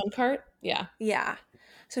Amazon cart? Yeah. Yeah.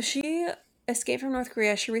 So she escaped from North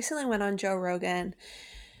Korea. She recently went on Joe Rogan.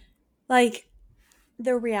 Like,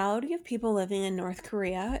 the reality of people living in North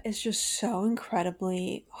Korea is just so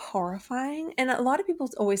incredibly horrifying. And a lot of people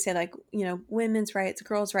always say like, women's rights,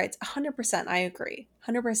 girls' rights, 100%. I agree,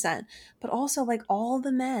 100%. But also like all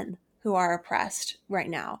the men who are oppressed right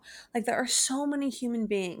now. Like there are so many human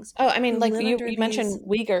beings. Oh, I mean, like you mentioned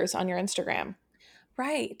Uyghurs on your Instagram.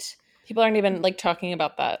 Right. People aren't even like talking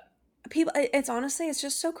about that. It's honestly, it's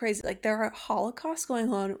just so crazy. Like there are holocausts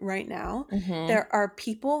going on right now. There are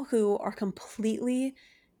people who are completely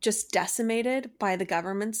just decimated by the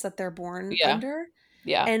governments that they're born under.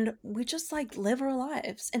 Yeah. And we just like live our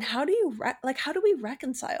lives. And how do we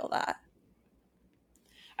reconcile that?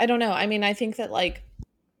 I don't know. I mean, I think that like,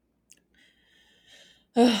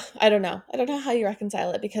 I don't know. I don't know how you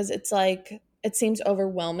reconcile it because it's like, it seems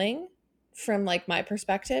overwhelming from like my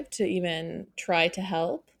perspective to even try to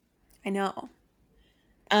help. I know.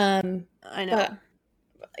 I know. But,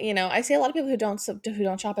 I see a lot of people who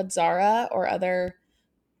don't shop at Zara or other,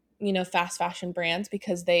 fast fashion brands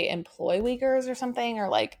because they employ Uyghurs or something, or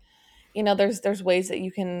like, there's ways that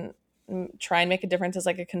you can try and make a difference as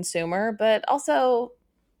like a consumer, but also,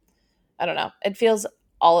 I don't know. It feels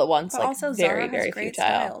all at once like also very, Zara very has great futile.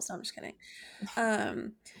 Styles. No, I'm just kidding.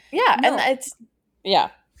 And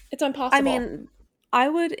it's impossible. I mean, I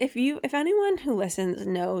would, if anyone who listens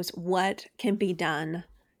knows what can be done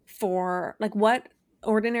for, like, what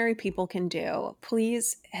ordinary people can do,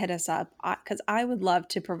 please hit us up, because I would love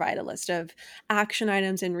to provide a list of action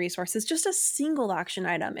items and resources, just a single action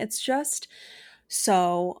item. It's just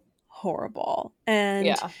so horrible.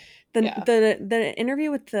 And the interview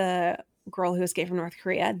with the girl who escaped from North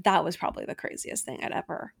Korea, that was probably the craziest thing I'd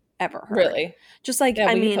ever heard. Really? Just like,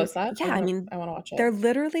 I mean, post that? I mean, I want to watch it. They're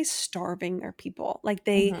literally starving their people. Like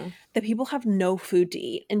the people have no food to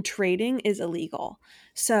eat, and trading is illegal.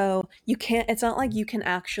 So it's not like you can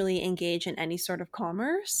actually engage in any sort of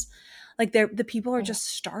commerce. Like the people are just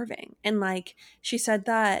starving. And like she said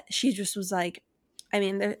that she just was like, I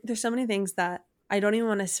mean, there's so many things that I don't even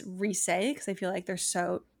want to re-say because I feel like they're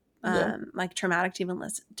so like traumatic to even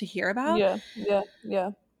listen to hear about.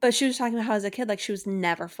 Yeah. But she was talking about how as a kid, like she was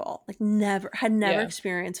never full, like had never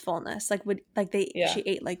experienced fullness. Like she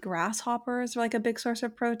ate like grasshoppers were like a big source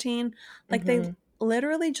of protein. Like they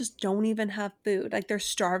literally just don't even have food. Like they're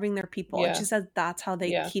starving their people. And she says that's how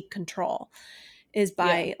they keep control, is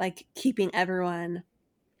by like keeping everyone,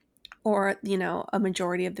 or you know, a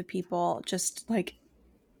majority of the people just like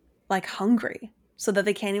hungry, so that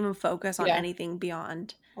they can't even focus on anything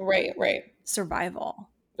beyond survival.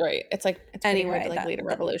 Right. It's like it's pretty hard Anyway, to like lead a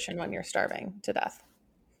revolution when you're starving to death.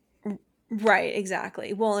 Right,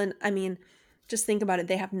 exactly. Well, and I mean, just think about it.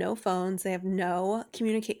 They have no phones. They have no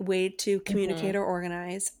way to communicate or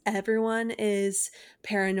organize. Everyone is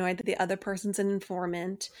paranoid that the other person's an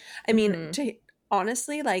informant. I mean,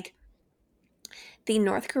 honestly, like the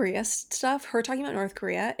North Korea stuff, her talking about North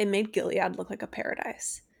Korea, it made Gilead look like a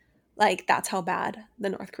paradise. Like that's how bad the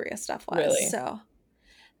North Korea stuff was. Really? So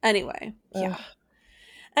anyway, yeah.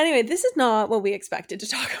 Anyway, this is not what we expected to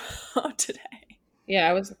talk about today.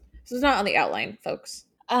 Yeah, this is not on the outline, folks.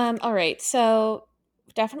 All right. So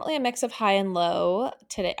definitely a mix of high and low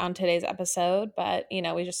today on today's episode, but you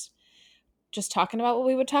know, we just talking about what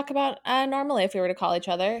we would talk about normally if we were to call each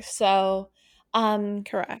other. So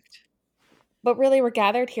correct. But really we're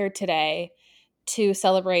gathered here today to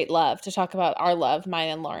celebrate love, to talk about our love, mine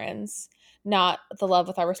and Lauren's, not the love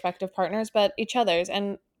with our respective partners, but each other's.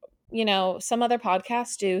 And you know, some other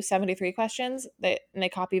podcasts do 73 questions and they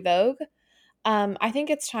copy Vogue. I think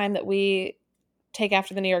it's time that we take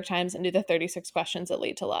after the New York Times and do the 36 questions that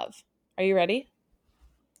lead to love. Are you ready?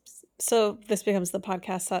 So this becomes the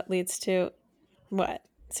podcast that leads to what?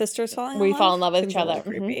 Sisters falling in love? We fall in love with each other.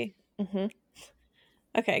 Creepy.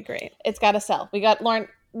 Okay, great. It's got to sell. We got Lauren.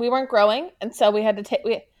 We weren't growing, and so we had to take.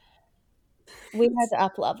 We had to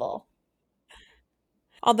up level.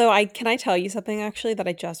 Although can I tell you something actually that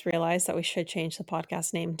I just realized that we should change the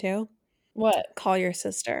podcast name to? What? Call Your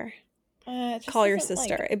Sister. Call Your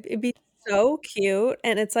Sister. It'd be so cute.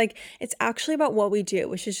 And it's like, it's actually about what we do,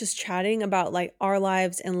 which is just chatting about like our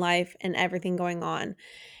lives and life and everything going on.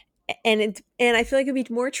 And I feel like it'd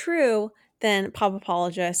be more true than Pop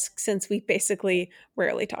Apologists, since we basically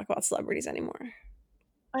rarely talk about celebrities anymore.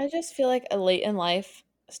 I just feel like a late in life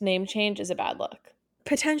name change is a bad look.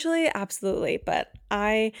 Potentially, absolutely, but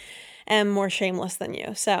I am more shameless than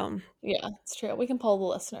you, so yeah, it's true. We can poll the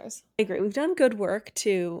listeners. I agree. We've done good work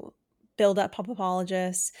to build up Pop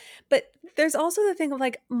Apologists, but there's also the thing of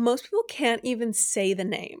like most people can't even say the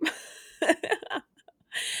name.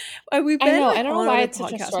 We've been, I don't know why it's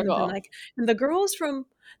such a struggle. Like, and the girls from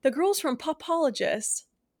Popologists.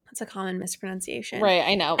 That's a common mispronunciation, right?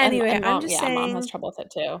 I know. Anyway, I'm just saying, Mom has trouble with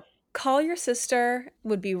it too. Call Your Sister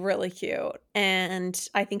would be really cute, and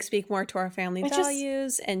I think speak more to our family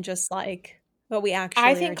values and just like what we actually.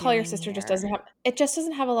 I think Call Your Sister just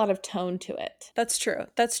doesn't have a lot of tone to it. That's true.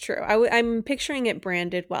 I'm picturing it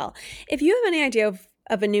branded well. If you have any idea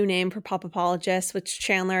of a new name for Pop Apologists, which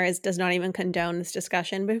Chandler does not even condone this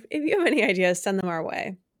discussion, but if you have any ideas, send them our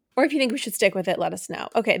way. Or if you think we should stick with it, let us know.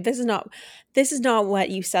 Okay, this is not what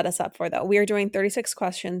you set us up for, though. We are doing 36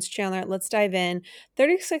 questions. Chandler, let's dive in.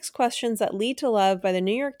 36 questions that lead to love by the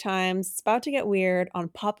New York Times. It's about to get weird on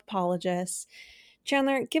Pop Apologists.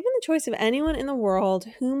 Chandler, given the choice of anyone in the world,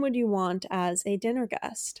 whom would you want as a dinner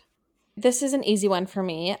guest? This is an easy one for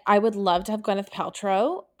me. I would love to have Gwyneth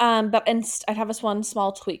Paltrow, but I'd have this one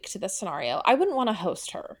small tweak to this scenario. I wouldn't want to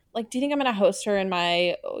host her. Like, do you think I'm going to host her in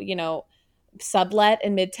my, sublet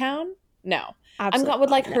in Midtown? No. I would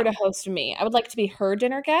like her to host me. I would like to be her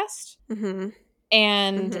dinner guest. Mm-hmm.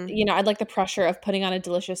 And, I'd like the pressure of putting on a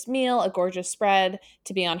delicious meal, a gorgeous spread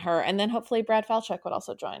to be on her. And then hopefully Brad Falchuk would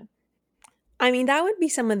also join. I mean, that would be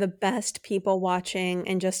some of the best people watching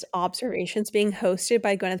and just observations being hosted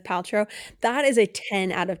by Gwyneth Paltrow. That is a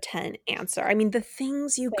 10 out of 10 answer. I mean, the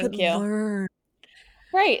things you could learn.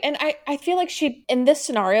 Right. And I feel like in this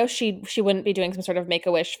scenario, she wouldn't be doing some sort of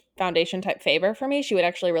Make-A-Wish Foundation type favor for me. She would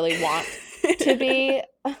actually really want to be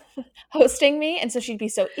hosting me. And so she'd be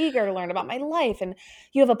so eager to learn about my life. And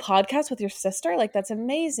you have a podcast with your sister? Like, that's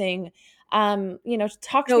amazing.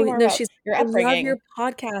 Talk to me more about your upbringing. I love your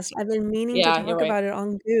podcast. I've been meaning to talk about it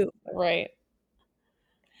on Goop. Right.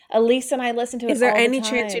 Elise and I listen to it all the time. Is there any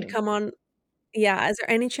chance you'd come on? Yeah. Is there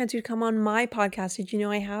any chance you'd come on my podcast? Did you know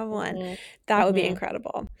I have one? Mm-hmm. That would be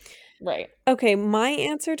incredible. Right. Okay. My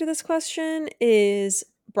answer to this question is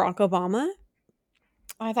Barack Obama.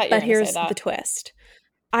 I thought you were going to say that. But here's the twist.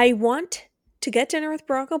 I want to get dinner with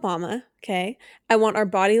Barack Obama, okay, I want our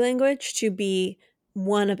body language to be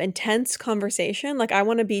one of intense conversation. Like I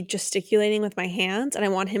want to be gesticulating with my hands, and I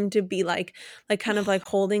want him to be like kind of like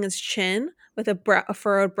holding his chin with a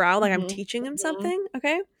furrowed brow, like I'm teaching him something,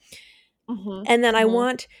 okay? And then I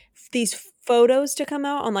want these photos to come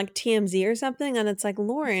out on like TMZ or something, and it's like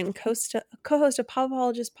Lauren, co-host of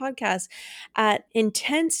Popologist podcast, at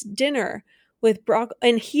intense dinner with Barack,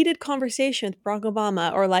 in heated conversation with Barack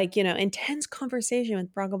Obama, or like, you know, intense conversation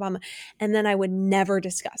with Barack Obama, and then I would never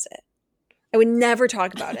discuss it. I would never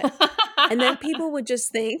talk about it. And then people would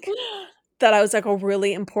just think that I was like a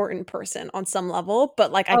really important person on some level,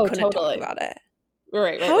 but like I couldn't talk about it.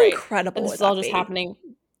 Right. How incredible this would is all that just be? happening.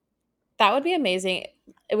 That would be amazing.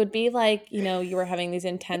 It would be like, you know, you were having these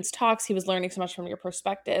intense talks. He was learning so much from your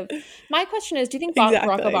perspective. My question is, do you think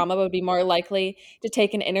Barack Obama would be more likely to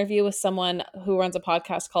take an interview with someone who runs a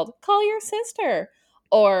podcast called Call Your Sister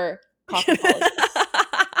or Popologist?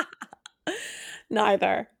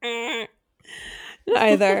 Neither.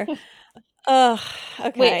 Neither. Ugh.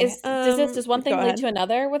 Okay. Wait, does one thing lead to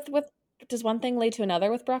another with does one thing lead to another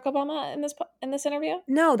with Barack Obama in this interview?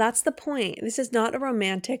 No, that's the point. This is not a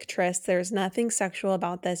romantic tryst. There's nothing sexual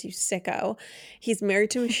about this, you sicko. He's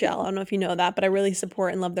married to Michelle. I don't know if you know that, but I really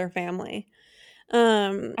support and love their family.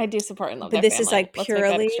 I do support and love their family. But this is like purely,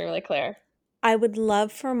 let's make that extremely clear. I would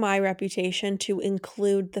love for my reputation to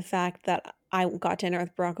include the fact that I got dinner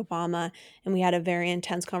with Barack Obama and we had a very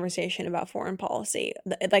intense conversation about foreign policy.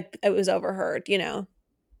 Like it was overheard, you know?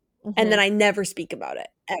 And then I never speak about it,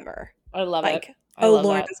 ever. I love like, it.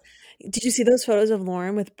 Lauren, did you see those photos of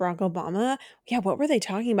Lauren with Barack Obama? Yeah, what were they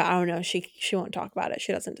talking about? I don't know. She won't talk about it.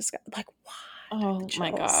 She doesn't discuss. Like, what? Oh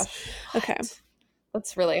my gosh. Okay.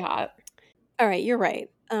 That's really hot. All right, you're right.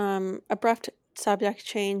 Abrupt subject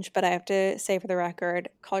change, but I have to say for the record,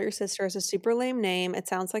 Call Your Sister is a super lame name. It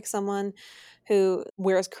sounds like someone who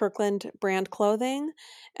wears Kirkland brand clothing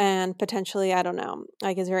and potentially, I don't know,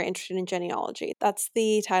 like is very interested in genealogy. That's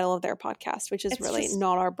the title of their podcast, which is really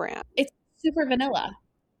not our brand. It's super vanilla.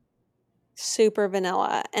 Super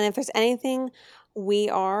vanilla. And if there's anything we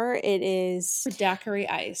are, it is Daiquiri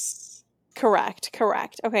Ice. Correct.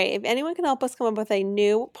 Okay, if anyone can help us come up with a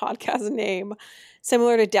new podcast name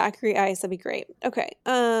similar to Daiquiri Ice, that'd be great. Okay.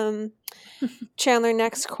 Chandler,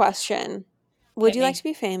 next question. Would you like to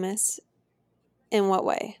be famous? In what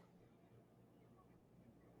way?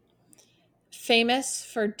 Famous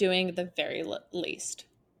for doing the very least.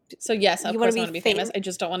 So yes, of course I want to be famous. I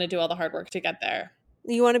just don't want to do all the hard work to get there.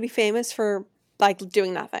 You want to be famous for like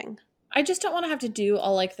doing nothing? I just don't want to have to do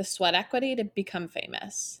all like the sweat equity to become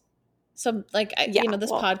famous. So like, you know,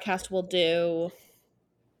 this podcast will do.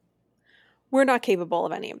 We're not capable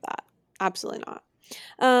of any of that. Absolutely not.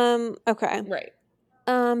 Okay. Right.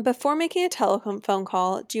 Before making a telephone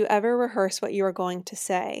call, do you ever rehearse what you are going to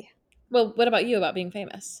say? Well, what about you about being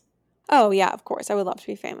famous? Oh, yeah, of course. I would love to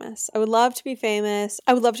be famous. I would love to be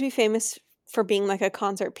famous for being like a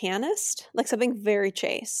concert pianist, like something very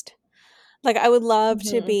chaste. Like I would love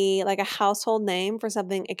to be like a household name for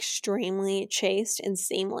something extremely chaste and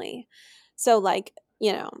seemly. So like,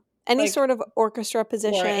 you know, any like sort of orchestra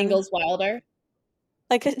position. Laura Ingalls Wilder.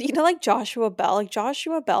 Like, you know, like Joshua Bell. Like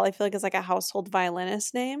Joshua Bell, I feel like is like a household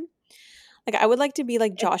violinist name. Like I would like to be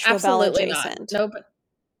like Joshua Bell adjacent. No, but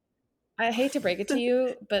I hate to break it to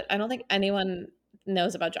you, but I don't think anyone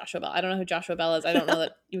knows about Joshua Bell. I don't know who Joshua Bell is. I don't know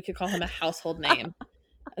that you could call him a household name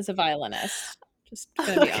as a violinist. Just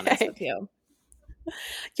gonna be honest with you.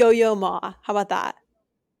 Yo-Yo Ma. How about that?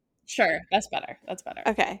 Sure. That's better.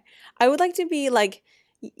 Okay. I would like to be like,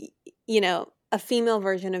 you know, a female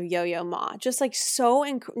version of Yo-Yo Ma. Just like so,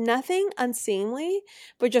 nothing unseemly,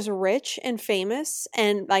 but just rich and famous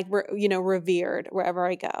and like, you know, revered wherever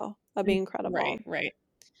I go. That'd be incredible. Right.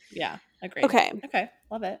 Yeah. Agreed. Okay.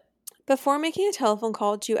 Love it. Before making a telephone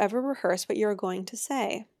call, do you ever rehearse what you're going to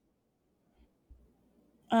say?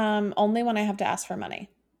 Only when I have to ask for money.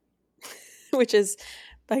 Which is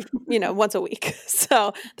like, you know, once a week.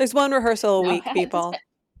 So there's one rehearsal a week, people.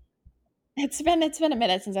 It's been a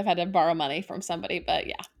minute since I've had to borrow money from somebody, but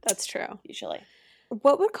yeah. That's true. Usually.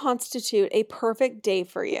 What would constitute a perfect day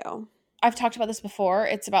for you? I've talked about this before.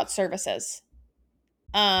 It's about services.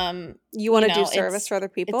 You want to do service for other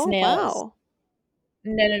people? Wow.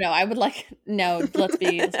 No. I would like let's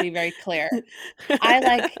be very clear. I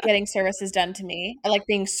like getting services done to me. I like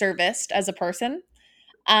being serviced as a person.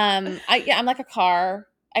 I'm like a car.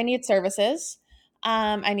 I need services.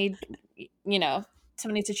 I need, you know,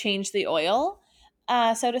 someone needs to change the oil,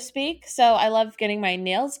 so to speak. So I love getting my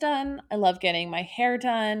nails done. I love getting my hair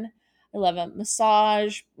done. I love a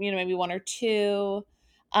massage, you know, maybe one or two.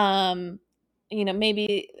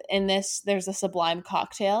 maybe in this there's a sublime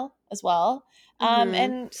cocktail as well.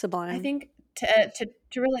 And Sublime. I think to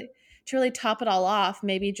really top it all off,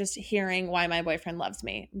 maybe just hearing why my boyfriend loves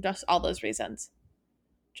me, just all those reasons,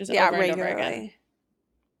 just over and over again.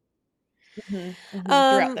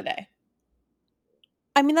 Throughout the day.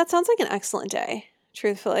 I mean, that sounds like an excellent day.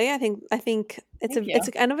 Truthfully, I think it's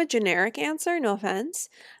kind of a generic answer. No offense,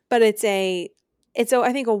 but it's I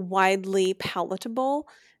think a widely palatable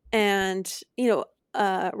and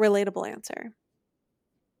relatable answer.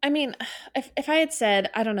 I mean, if I had said,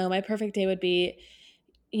 I don't know, my perfect day would be,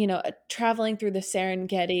 traveling through the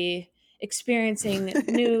Serengeti, experiencing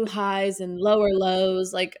new highs and lower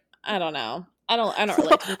lows. Like, I don't know. I don't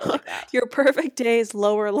relate to people like that. Your perfect day is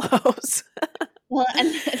lower lows. Well,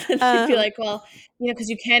 and I'd be like, well, because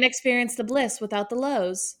you can't experience the bliss without the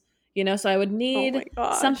lows, so I would need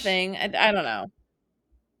something. I don't know.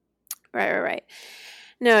 Right.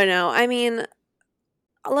 No. I mean,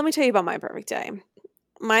 let me tell you about my perfect day.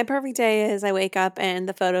 My perfect day is I wake up and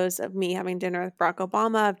the photos of me having dinner with Barack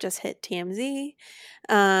Obama have just hit TMZ.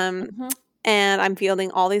 And I'm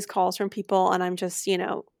fielding all these calls from people, and I'm just,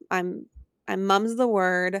 I'm mum's the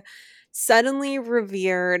word, suddenly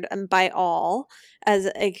revered by all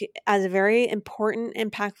as a very important,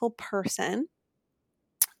 impactful person.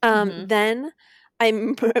 Then I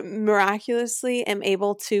miraculously am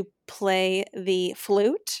able to play the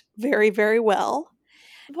flute very, very well.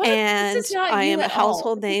 What? And I am a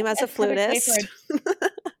household name as a flutist.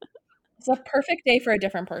 It's a perfect day for a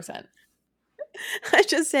different person. I'm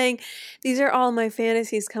just saying, these are all my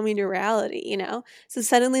fantasies coming to reality, So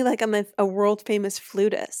suddenly, like, I'm a world famous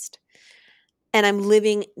flutist, and I'm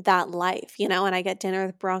living that life, and I get dinner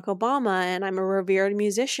with Barack Obama, and I'm a revered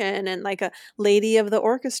musician and like a lady of the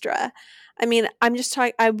orchestra. I mean, I'm just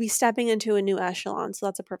talking. I'd be stepping into a new echelon, so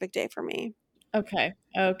that's a perfect day for me. Okay.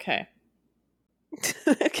 Okay.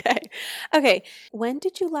 When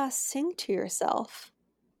did you last sing to yourself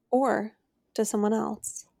or to someone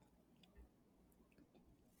else?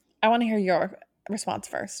 I want to hear your response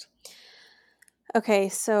first. Okay,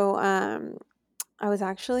 so I was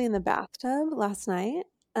actually in the bathtub last night.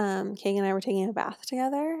 Kagan and I were taking a bath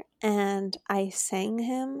together, and I sang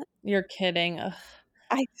him. You're kidding.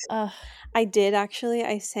 I did actually.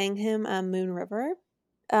 I sang him Moon River.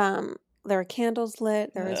 There were candles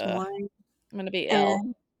lit. There was wine. I'm going to be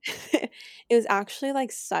ill. It was actually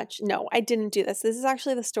like no, I didn't do this. This is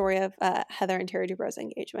actually the story of Heather and Terry Dubrows'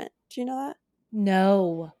 engagement. Do you know that?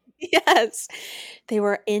 No. Yes. They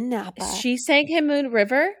were in Napa. She sang him Moon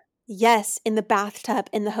River? Yes, in the bathtub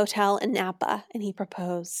in the hotel in Napa, and he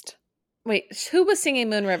proposed. Wait, who was singing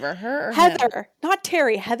Moon River? Her or Heather, him? not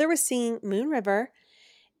Terry. Heather was singing Moon River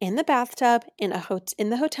in the bathtub in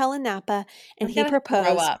the hotel in Napa, and he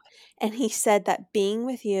proposed. And he said that being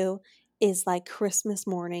with you is like Christmas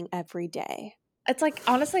morning every day. It's like,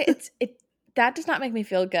 honestly, that does not make me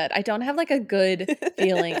feel good. I don't have like a good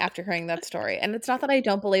feeling after hearing that story. And it's not that I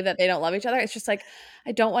don't believe that they don't love each other. It's just like,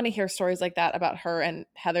 I don't want to hear stories like that about her and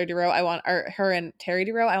Heather Dubrow. Or her and Terry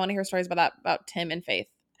Dubrow. I want to hear stories about that, about Tim and Faith.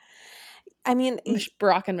 I mean,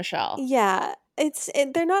 Barack and Michelle. Yeah,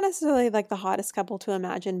 they're not necessarily like the hottest couple to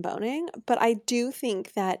imagine boning, but I do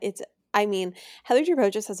think that Heather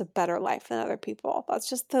Dubrow just has a better life than other people. That's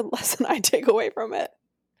just the lesson I take away from it.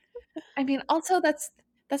 I mean, also that's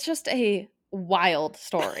just a wild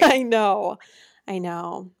story. I know.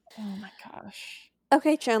 Oh my gosh.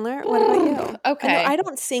 Okay, Chandler, what about you? Okay. I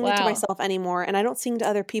don't sing to myself anymore, and I don't sing to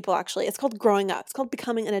other people, actually. It's called growing up. It's called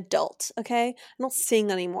becoming an adult, okay? I don't sing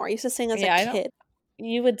anymore. I used to sing as a kid.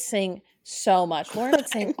 You would sing so much. Lauren would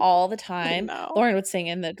sing all the time. Lauren would sing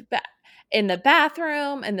in the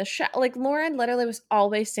bathroom, in the shower. Like, Lauren literally was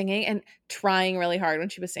always singing and trying really hard when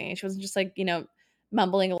she was singing. She wasn't just like,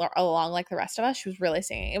 mumbling along like the rest of us. She was really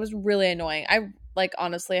singing. It was really annoying.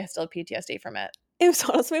 Honestly, I still have PTSD from it. It was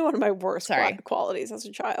honestly one of my worst qualities as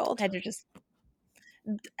a child. I had to just,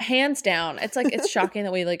 hands down. It's like, it's shocking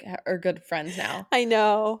that we like are good friends now. I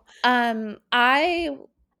know. I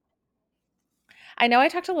know I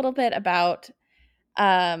talked a little bit about,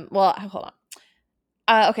 hold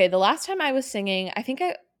on. Okay, the last time I was singing, I think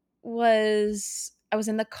I was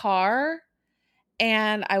in the car,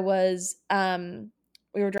 and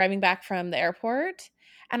we were driving back from the airport,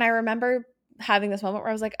 and I remember having this moment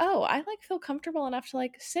where I was like, oh, I like feel comfortable enough to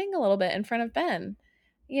like sing a little bit in front of Ben,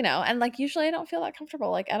 and like usually I don't feel that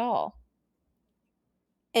comfortable like at all.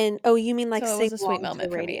 And you mean like so sing it was a sweet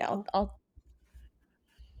moment for me.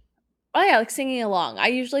 Oh yeah, like singing along. I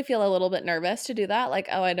usually feel a little bit nervous to do that. Like,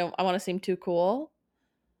 I want to seem too cool,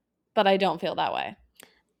 but I don't feel that way.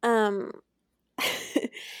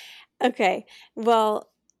 Okay.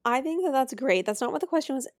 Well, I think that that's great. That's not what the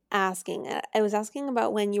question was asking. I was asking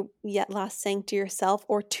about when you yet last sang to yourself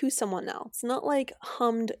or to someone else, not like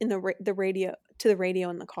hummed in the radio to the radio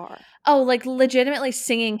in the car. Oh, like legitimately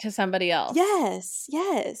singing to somebody else. Yes,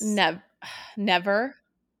 yes. Never.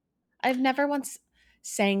 I've never once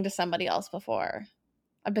sang to somebody else before.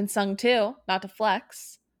 I've been sung to, not to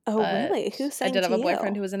flex. Oh, really? Who sang I did have to a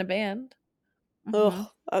boyfriend you? who was in a band. Ugh,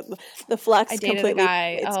 the flex I dated a completely.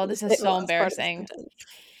 guy. Oh, this is so embarrassing.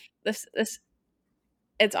 This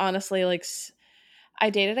it's honestly like I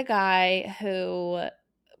dated a guy who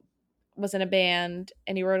was in a band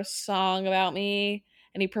and he wrote a song about me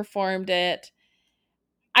and he performed it.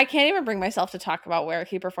 I can't even bring myself to talk about where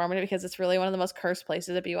he performed it because it's really one of the most cursed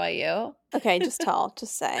places at BYU. Okay, just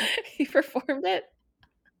say. He performed it.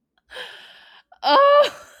 Oh.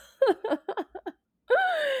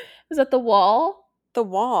 Was that The Wall? The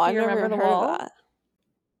Wall. I've never heard of that.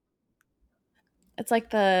 It's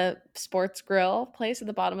like the sports grill place at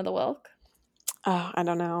the bottom of the Wilk. Oh, I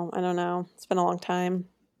don't know. It's been a long time.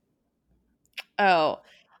 Oh,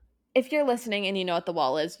 if you're listening and you know what The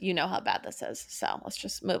Wall is, you know how bad this is. So let's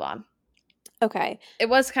just move on. Okay. It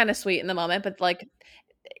was kind of sweet in the moment, but like,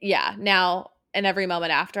 yeah, now and every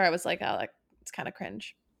moment after, I was like, oh, like it's kind of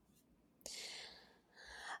cringe.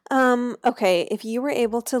 Okay. If you were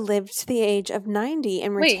able to live to the age of 90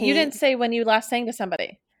 and retain... Wait, you didn't say when you last sang to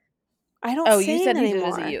somebody. I don't sing you said anymore. You did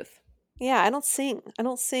as a youth. Yeah, I don't sing. I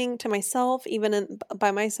don't sing to myself, even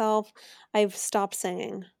by myself. I've stopped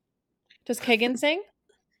singing. Does Kagan sing?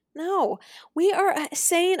 No, we are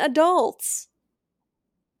sane adults.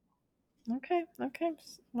 Okay.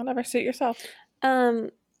 Whatever, suit yourself.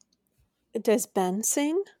 Does Ben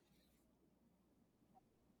sing?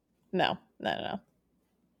 No.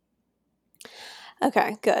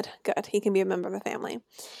 Okay, good. He can be a member of the family.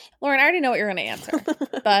 Lauren, I already know what you're going to answer,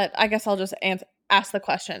 but I guess I'll just ask the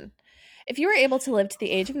question. If you were able to live to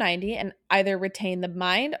the age of 90 and either retain the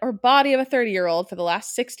mind or body of a 30-year-old for the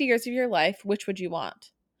last 60 years of your life, which would you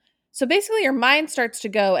want? So basically your mind starts to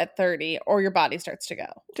go at 30 or your body starts to go.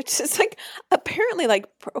 Which is like apparently like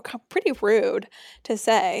pretty rude to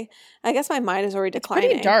say. I guess my mind is already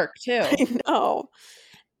declining. It's pretty dark too. I know.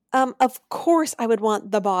 Of course I would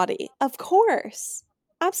want the body. Of course.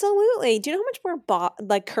 Absolutely. Do you know how much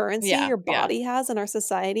more currency your body has in our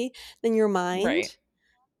society than your mind? Right.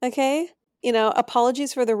 Okay?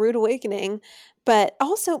 Apologies for the rude awakening, but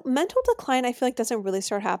also mental decline I feel like doesn't really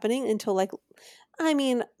start happening until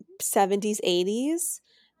 70s, 80s,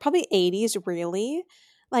 probably 80s really.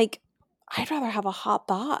 Like I'd rather have a hot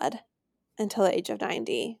bod until the age of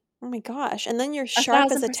 90. Oh my gosh. And then you're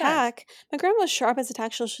sharp as a tack. My grandma was sharp as a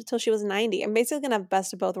tack till she was 90. I'm basically going to have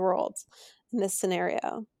best of both worlds in this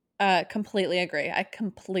scenario. Completely agree. I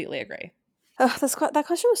completely agree. That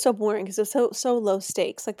question was so boring because it was so low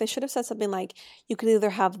stakes. Like they should have said something like you could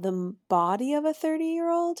either have the body of a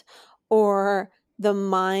 30-year-old or the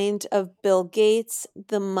mind of Bill Gates,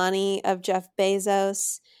 the money of Jeff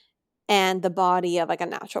Bezos, and the body of like a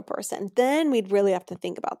natural person. Then we'd really have to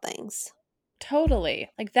think about things.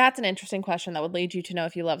 Totally. Like that's an interesting question that would lead you to know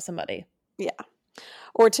if you love somebody. Yeah.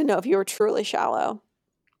 Or to know if you were truly shallow.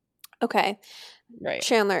 Okay. Right.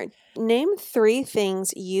 Chandler, name 3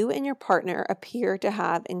 things you and your partner appear to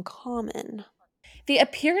have in common. The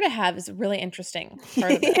appear to have is really interesting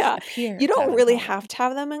part of this. Yeah. You don't really have to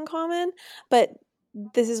have them in common, but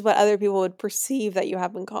this is what other people would perceive that you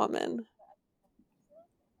have in common.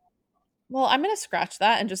 Well, I'm going to scratch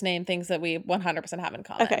that and just name things that we 100% have in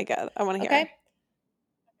common. Okay, good. I want to hear. Okay.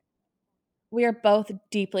 We are both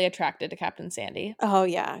deeply attracted to Captain Sandy. Oh,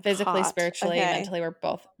 yeah. Physically, hot. spiritually, Okay. mentally, we're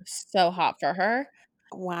both so hot for her.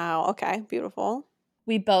 Wow. Okay. Beautiful.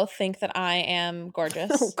 We both think that I am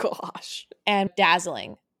gorgeous. Oh, gosh. And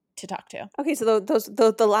dazzling to talk to. Okay, so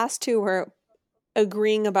the last 2 were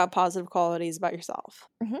agreeing about positive qualities about yourself.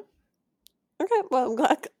 Mm-hmm. Okay, well, I'm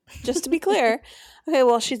glad. Just to be clear. Okay,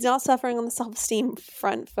 well, she's not suffering on the self-esteem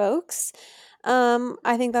front, folks.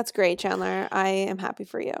 I think that's great, Chandler. I am happy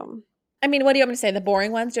for you. I mean, what do you want me to say? The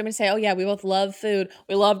boring ones? Do you want me to say, oh, yeah, we both love food.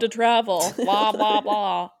 We love to travel. Blah, blah,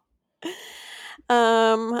 blah.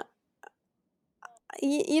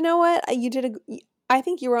 You know what? I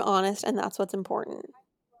think you were honest, and that's what's important.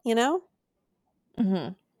 You know?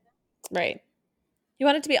 Mm-hmm. Right. You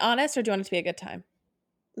want it to be honest, or do you want it to be a good time?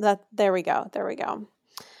 There we go.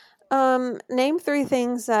 Name 3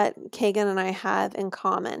 things that Kagan and I have in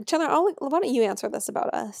common. Chandler, why don't you answer this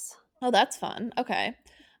about us? Oh, that's fun. Okay.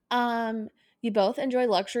 You both enjoy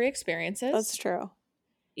luxury experiences. That's true.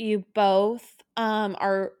 You both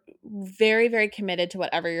are very, very committed to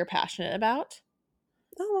whatever you're passionate about.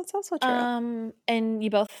 Oh, that's also true. And you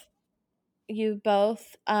both you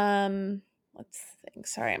both, let's think.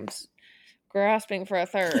 Sorry, I'm grasping for a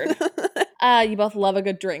third. You both love a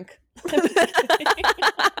good drink.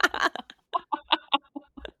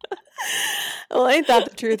 Well, ain't that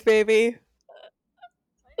the truth, baby?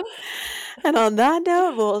 And on that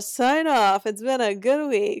note, we'll sign off. It's been a good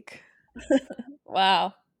week.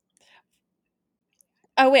 Wow.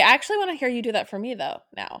 Oh wait, I actually want to hear you do that for me though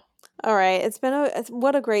now. All right. It's been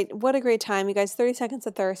what a great time, you guys. 30 Seconds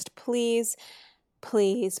of Thirst. Please,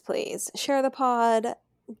 please, please share the pod.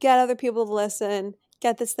 Get other people to listen.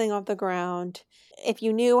 Get this thing off the ground. If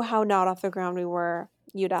you knew how not off the ground we were,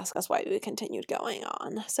 you'd ask us why we continued going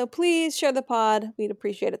on. So please share the pod. We'd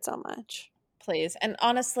appreciate it so much. Please. And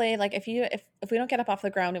honestly, like if we don't get up off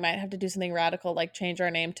the ground, we might have to do something radical, like change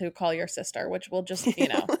our name to Call Your Sister, which will just,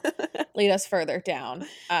 lead us further down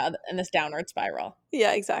in this downward spiral.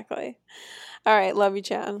 Yeah, exactly. All right. Love you,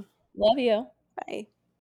 Chan. Love you. Bye.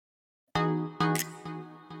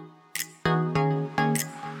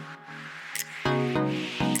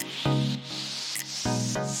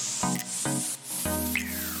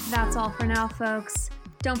 That's all for now, folks.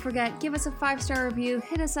 Don't forget, give us a 5-star review,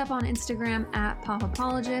 hit us up on Instagram at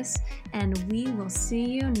Popapologists, and we will see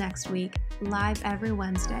you next week, live every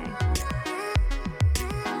Wednesday.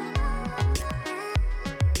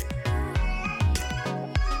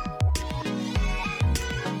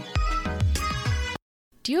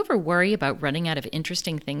 Do you ever worry about running out of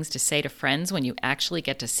interesting things to say to friends when you actually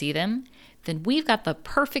get to see them? Then we've got the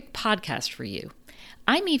perfect podcast for you.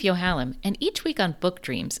 I'm Eve Yohalem, and each week on Book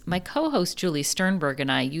Dreams, my co-host Julie Sternberg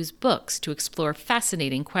and I use books to explore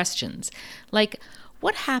fascinating questions, like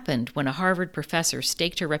what happened when a Harvard professor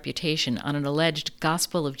staked her reputation on an alleged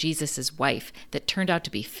Gospel of Jesus' wife that turned out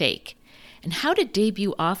to be fake? And how did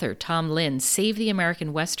debut author Tom Lynn save the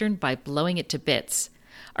American Western by blowing it to bits?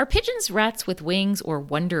 Are pigeons rats with wings or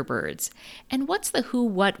wonder birds? And what's the who,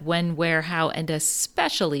 what, when, where, how, and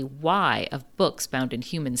especially why of books bound in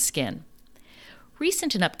human skin?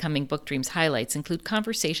 Recent and upcoming Book Dreams highlights include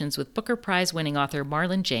conversations with Booker Prize-winning author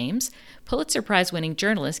Marlon James, Pulitzer Prize-winning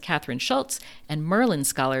journalist Catherine Schultz, and Merlin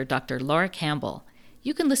scholar Dr. Laura Campbell.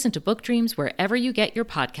 You can listen to Book Dreams wherever you get your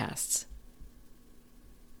podcasts.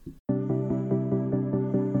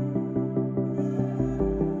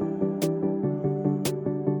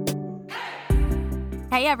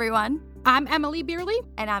 Hey everyone, I'm Emily Beerley.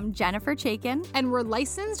 And I'm Jennifer Chaikin. And we're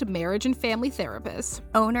licensed marriage and family therapists,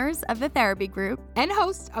 owners of the Therapy Group, and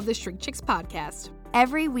hosts of the Shrink Chicks podcast.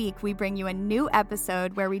 Every week we bring you a new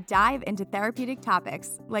episode where we dive into therapeutic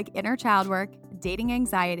topics like inner child work, dating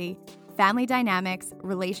anxiety, family dynamics,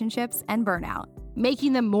 relationships, and burnout.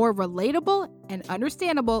 Making them more relatable and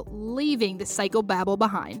understandable, leaving the psychobabble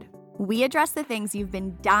behind. We address the things you've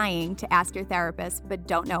been dying to ask your therapist but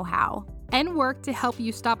don't know how. And work to help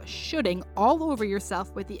you stop shooting all over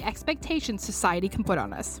yourself with the expectations society can put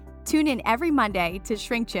on us. Tune in every Monday to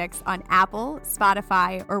Shrink Chicks on Apple,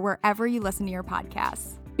 Spotify, or wherever you listen to your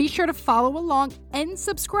podcasts. Be sure to follow along and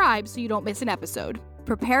subscribe so you don't miss an episode.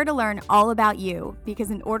 Prepare to learn all about you, because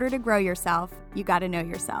in order to grow yourself, you got to know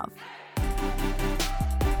yourself.